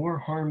doing more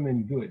harm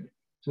than good.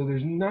 So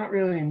there's not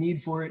really a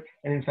need for it.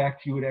 And in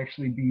fact, you would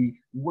actually be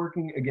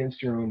working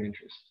against your own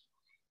interests.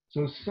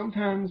 So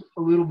sometimes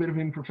a little bit of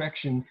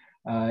imperfection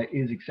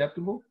is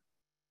acceptable.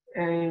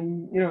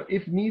 And,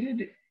 if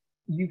needed,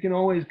 you can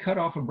always cut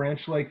off a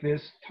branch like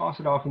this, toss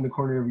it off in the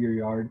corner of your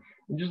yard,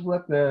 and just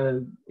let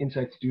the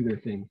insects do their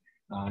thing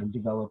and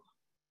develop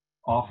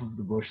off of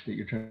the bush that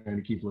you're trying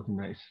to keep looking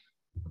nice.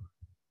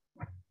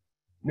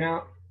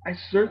 Now, I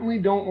certainly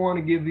don't want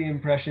to give the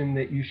impression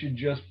that you should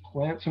just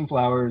plant some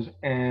flowers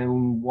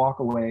and walk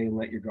away and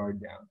let your guard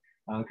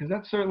down, because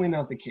that's certainly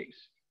not the case.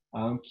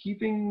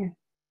 Keeping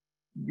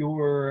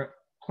your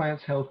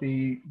plants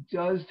healthy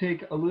does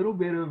take a little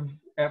bit of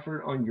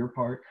effort on your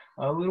part,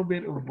 a little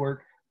bit of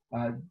work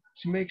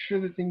to make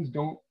sure that things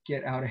don't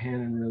get out of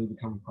hand and really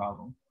become a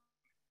problem.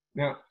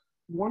 Now,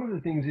 one of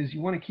the things is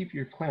you want to keep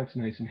your plants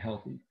nice and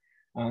healthy.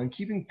 And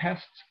keeping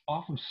pests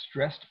off of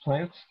stressed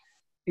plants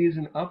is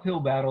an uphill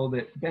battle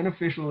that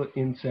beneficial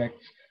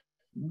insects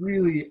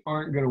really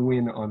aren't going to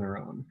win on their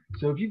own.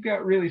 So if you've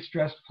got really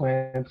stressed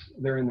plants,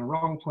 they're in the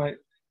wrong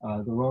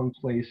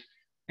place,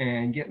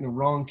 and getting the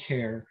wrong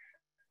care,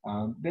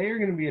 they are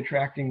going to be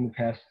attracting the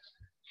pests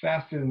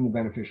faster than the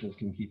beneficials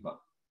can keep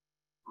up.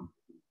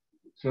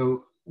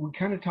 So we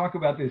kind of talk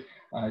about this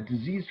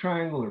disease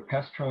triangle or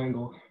pest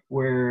triangle,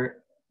 where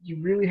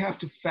you really have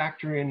to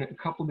factor in a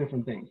couple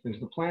different things. There's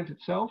the plant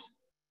itself,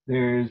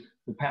 there's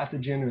the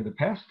pathogen or the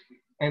pest,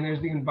 and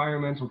there's the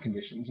environmental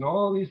conditions. And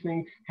all of these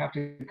things have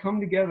to come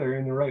together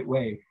in the right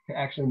way to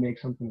actually make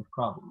something a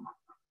problem.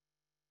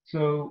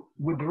 So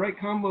with the right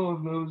combo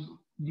of those,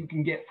 you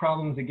can get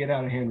problems that get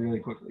out of hand really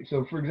quickly.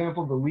 So for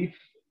example, the leaf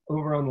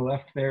over on the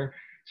left there,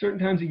 certain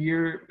times of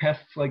year,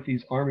 pests like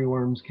these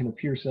armyworms can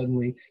appear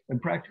suddenly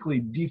and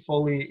practically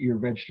defoliate your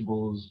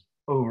vegetables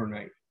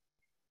overnight.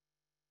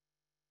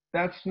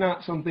 That's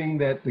not something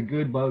that the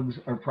good bugs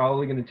are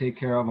probably going to take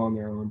care of on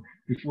their own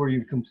before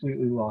you've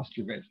completely lost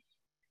your veggies.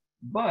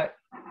 But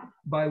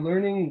by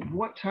learning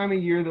what time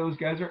of year those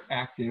guys are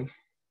active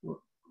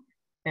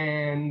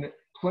and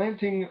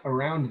planting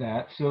around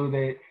that so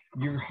that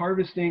you're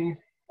harvesting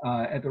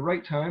at the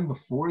right time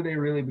before they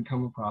really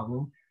become a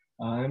problem,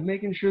 and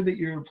making sure that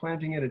you're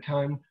planting at a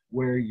time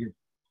where your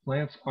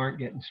plants aren't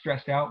getting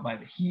stressed out by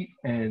the heat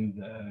and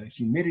the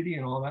humidity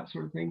and all that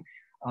sort of thing,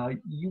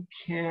 you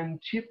can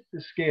tip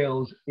the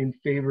scales in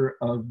favor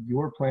of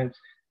your plants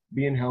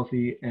being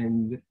healthy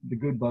and the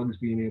good bugs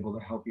being able to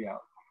help you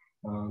out.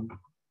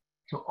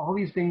 So all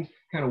these things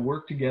kind of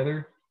work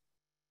together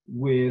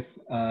with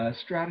a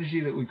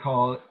strategy that we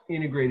call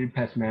integrated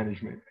pest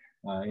management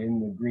in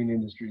the green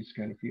industries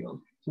kind of field.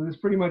 So this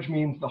pretty much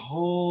means the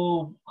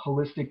whole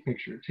holistic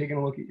picture, taking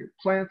a look at your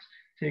plants,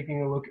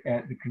 taking a look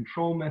at the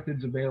control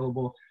methods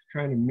available,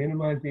 trying to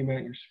minimize the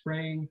amount you're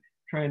spraying,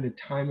 trying to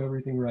time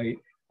everything right,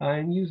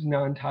 and use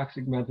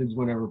non-toxic methods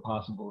whenever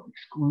possible.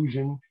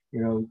 Exclusion,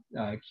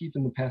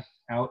 keeping the pests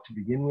out to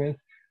begin with,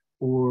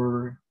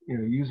 or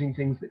using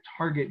things that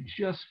target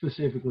just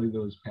specifically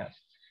those pests.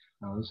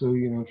 So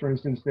for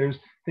instance, there's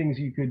things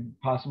you could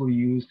possibly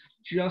use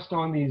just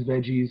on these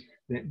veggies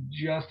that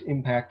just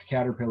impact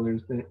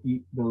caterpillars that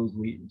eat those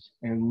leaves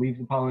and leave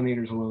the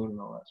pollinators alone and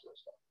all that sort of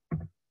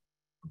stuff.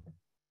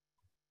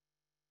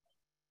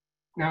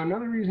 Now,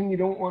 another reason you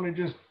don't want to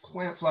just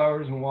plant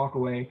flowers and walk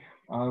away,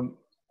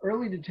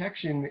 early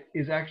detection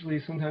is actually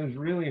sometimes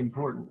really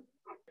important.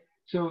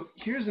 So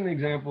here's an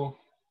example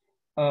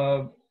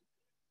of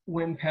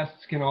when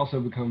pests can also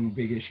become a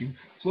big issue.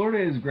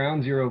 Florida is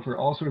ground zero for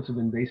all sorts of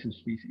invasive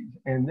species,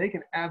 and they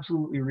can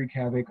absolutely wreak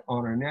havoc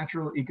on our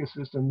natural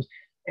ecosystems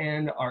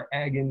and our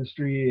ag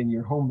industry and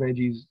your home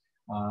veggies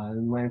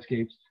and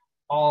landscapes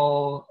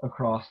all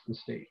across the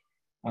state.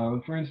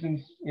 For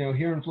instance,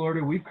 here in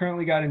Florida, we've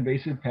currently got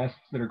invasive pests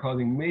that are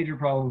causing major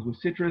problems with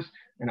citrus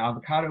and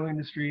avocado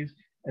industries,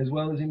 as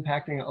well as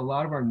impacting a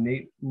lot of our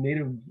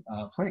native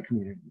plant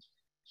communities.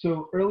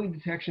 So early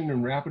detection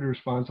and rapid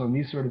response on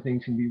these sort of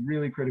things can be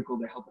really critical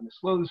to helping to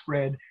slow the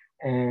spread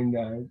and,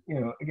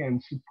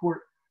 again,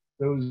 support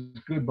those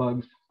good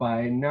bugs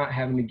by not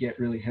having to get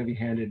really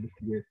heavy-handed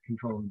with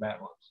controlling bad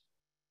ones.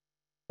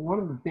 One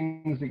of the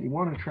things that you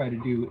want to try to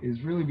do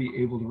is really be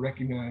able to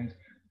recognize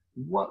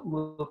what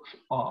looks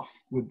off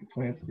with the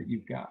plants that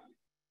you've got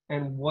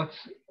and what's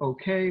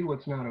okay,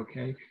 what's not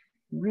okay. A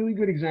really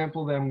good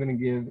example that I'm going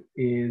to give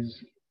is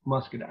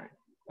muscadine.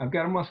 I've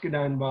got a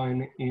muscadine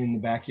vine in the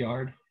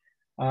backyard,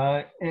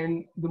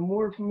 and the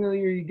more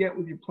familiar you get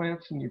with your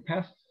plants and your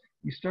pests,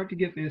 you start to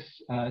get this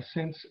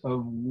sense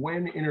of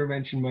when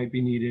intervention might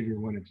be needed or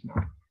when it's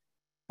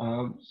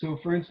not. So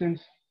for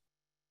instance,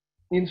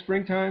 in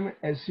springtime,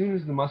 as soon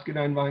as the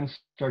muscadine vines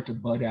start to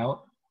bud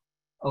out,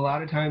 a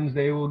lot of times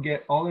they will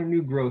get all their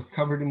new growth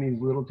covered in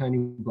these little tiny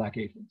black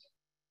aphids.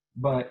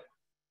 But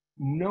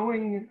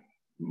knowing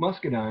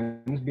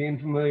muscadines, being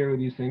familiar with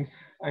these things,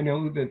 I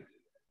know that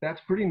that's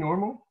pretty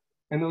normal,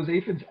 and those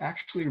aphids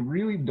actually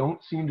really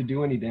don't seem to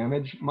do any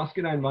damage.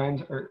 Muscadine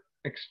vines are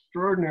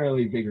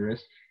extraordinarily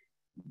vigorous.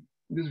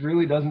 This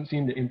really doesn't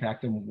seem to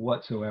impact them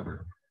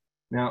whatsoever.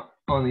 Now,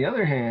 on the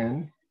other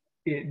hand,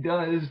 it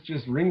does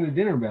just ring the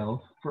dinner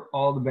bell for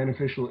all the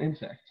beneficial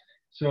insects.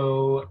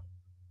 So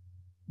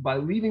by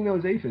leaving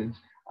those aphids,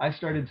 I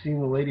started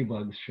seeing the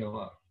ladybugs show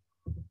up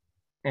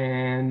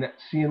and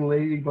seeing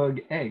ladybug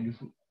eggs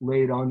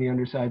laid on the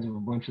undersides of a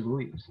bunch of the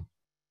leaves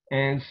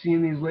and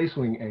seeing these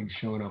lacewing eggs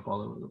showing up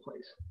all over the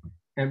place.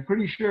 And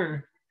pretty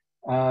sure,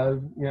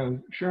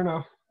 sure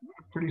enough,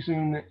 pretty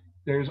soon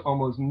there's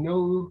almost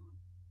no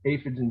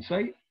aphids in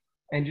sight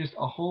and just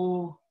a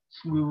whole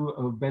slew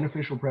of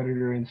beneficial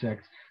predator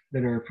insects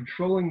that are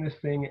patrolling this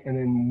thing and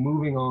then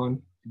moving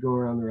on to go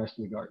around the rest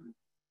of the garden.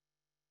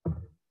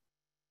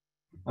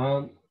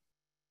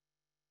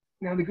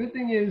 Now, the good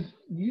thing is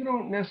you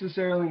don't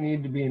necessarily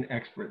need to be an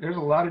expert. There's a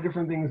lot of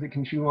different things that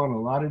can chew on a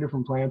lot of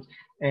different plants,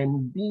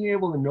 and being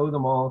able to know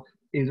them all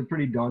is a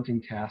pretty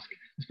daunting task,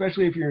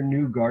 especially if you're a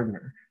new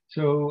gardener.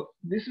 So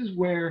this is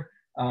where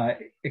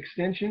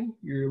Extension,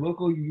 your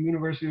local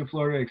University of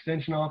Florida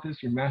Extension office,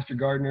 your master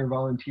gardener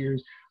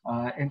volunteers,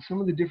 and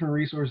some of the different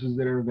resources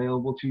that are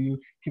available to you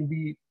can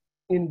be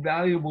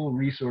invaluable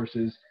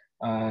resources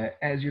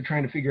as you're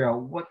trying to figure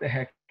out what the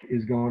heck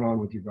is going on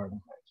with your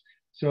garden plants.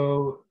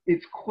 So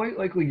it's quite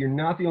likely you're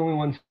not the only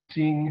one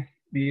seeing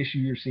the issue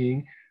you're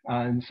seeing,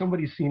 and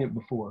somebody's seen it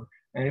before.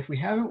 And if we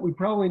haven't, we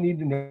probably need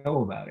to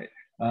know about it.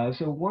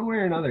 So one way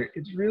or another,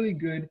 it's really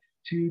good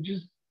to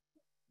just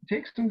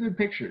take some good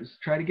pictures.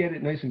 Try to get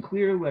it nice and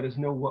clear. Let us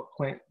know what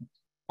plant it's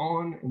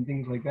on and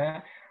things like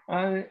that.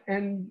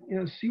 And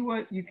see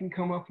what you can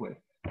come up with.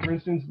 For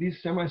instance,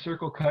 these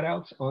semicircle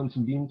cutouts on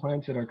some bean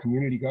plants at our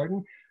community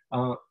garden.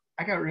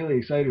 I got really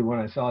excited when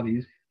I saw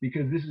these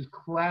because this is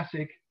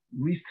classic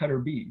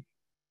leafcutter bee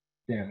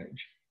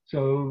damage.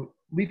 So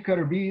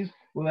leafcutter bees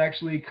will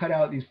actually cut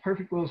out these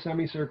perfect little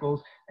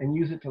semicircles and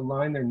use it to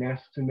line their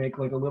nests and make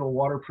like a little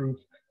waterproof,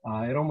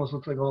 it almost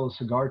looks like a little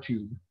cigar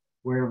tube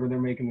wherever they're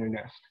making their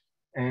nest.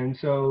 And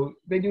so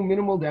they do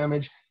minimal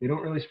damage. They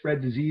don't really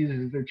spread disease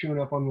as they're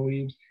chewing up on the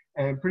leaves.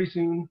 And pretty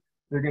soon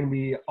they're going to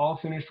be all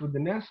finished with the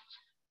nests,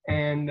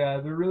 and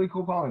they're really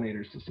cool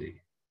pollinators to see.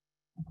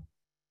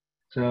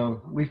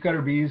 So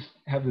leafcutter bees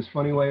have this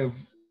funny way of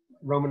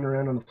roaming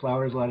around on the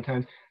flowers. A lot of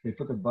times they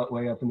put their butt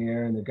way up in the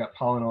air and they've got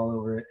pollen all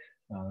over it.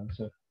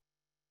 So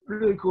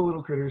really cool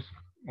little critters.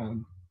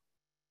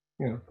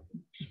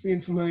 Just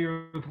being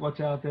familiar with what's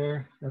out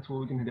there, that's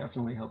what we can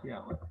definitely help you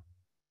out with.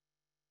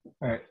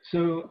 All right,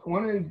 so I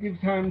want to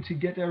give time to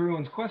get to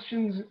everyone's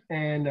questions,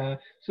 and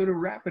so to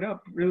wrap it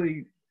up,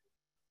 really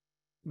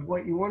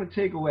what you want to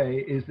take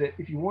away is that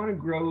if you want to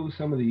grow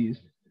some of these,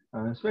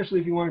 especially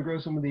if you want to grow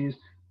some of these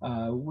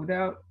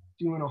without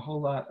doing a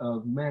whole lot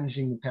of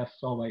managing the pests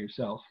all by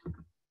yourself,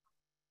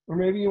 or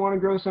maybe you want to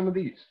grow some of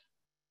these,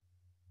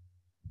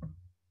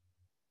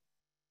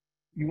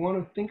 you want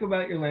to think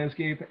about your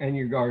landscape and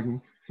your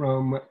garden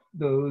from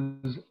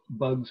those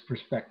bugs'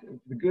 perspective.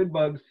 The good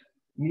bugs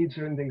need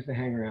certain things to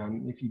hang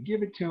around. If you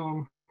give it to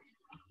them,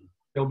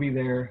 they'll be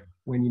there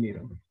when you need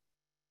them.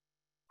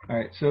 All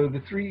right, so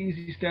the 3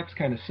 easy steps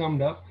kind of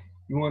summed up.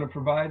 You want to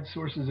provide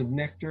sources of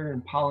nectar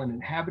and pollen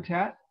and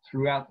habitat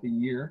throughout the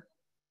year.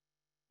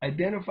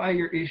 Identify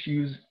your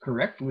issues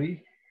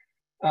correctly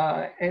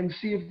and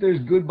see if there's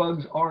good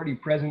bugs already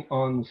present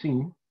on the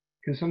scene,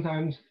 because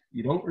sometimes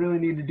you don't really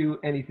need to do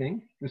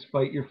anything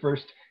despite your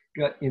first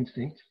gut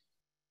instinct.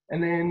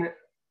 And then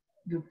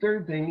the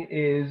third thing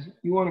is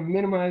you want to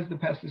minimize the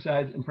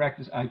pesticides and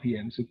practice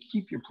IPM. So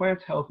keep your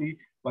plants healthy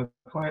by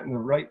planting the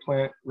right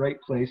plant, right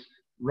place,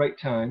 right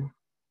time.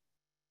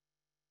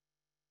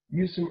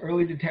 Use some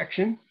early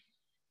detection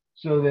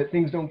so that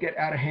things don't get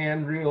out of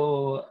hand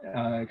real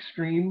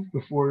extreme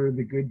before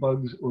the good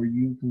bugs or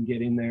you can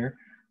get in there.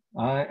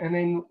 And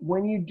then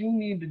when you do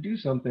need to do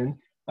something,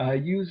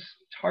 use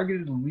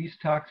targeted least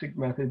toxic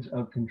methods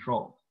of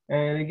control.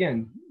 And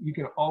again, you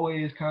can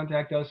always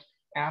contact us,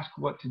 ask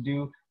what to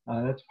do.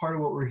 That's part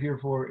of what we're here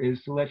for,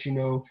 is to let you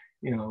know,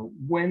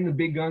 when the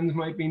big guns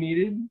might be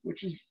needed,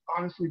 which is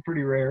honestly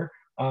pretty rare,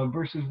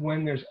 versus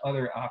when there's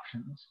other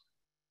options.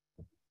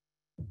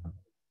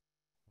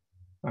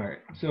 All right,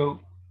 so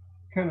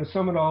kind of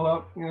sum it all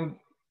up,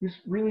 this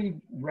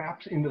really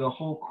wraps into the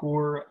whole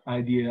core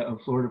idea of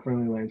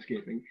Florida-friendly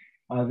landscaping.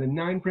 The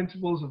 9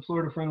 principles of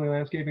Florida-friendly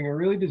landscaping are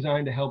really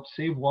designed to help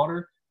save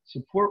water,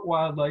 support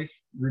wildlife,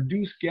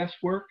 reduce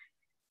guesswork,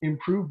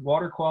 improve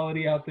water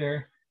quality out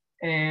there,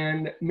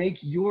 and make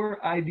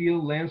your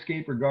ideal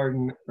landscape or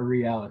garden a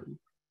reality.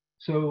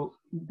 So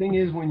the thing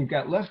is, when you've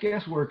got less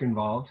guesswork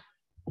involved,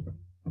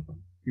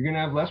 you're going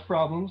to have less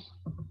problems,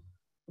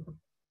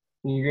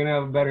 and you're going to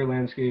have a better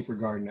landscape or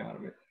garden out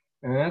of it.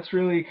 And that's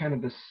really kind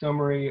of the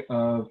summary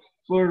of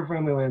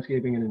Florida-friendly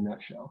landscaping in a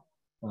nutshell.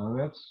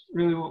 That's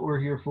really what we're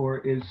here for,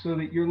 is so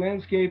that your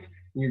landscape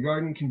and your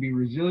garden can be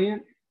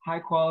resilient, high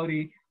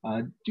quality,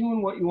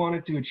 doing what you want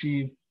it to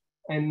achieve,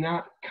 and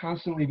not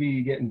constantly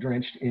be getting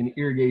drenched in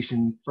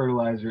irrigation,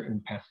 fertilizer,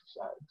 and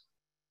pesticides.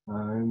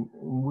 And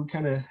we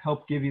kind of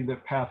help give you the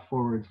path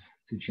forward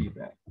to achieve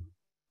that.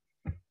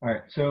 All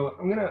right, so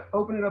I'm going to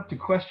open it up to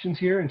questions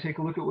here and take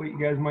a look at what you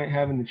guys might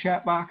have in the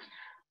chat box.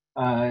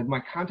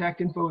 My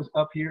contact info is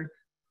up here.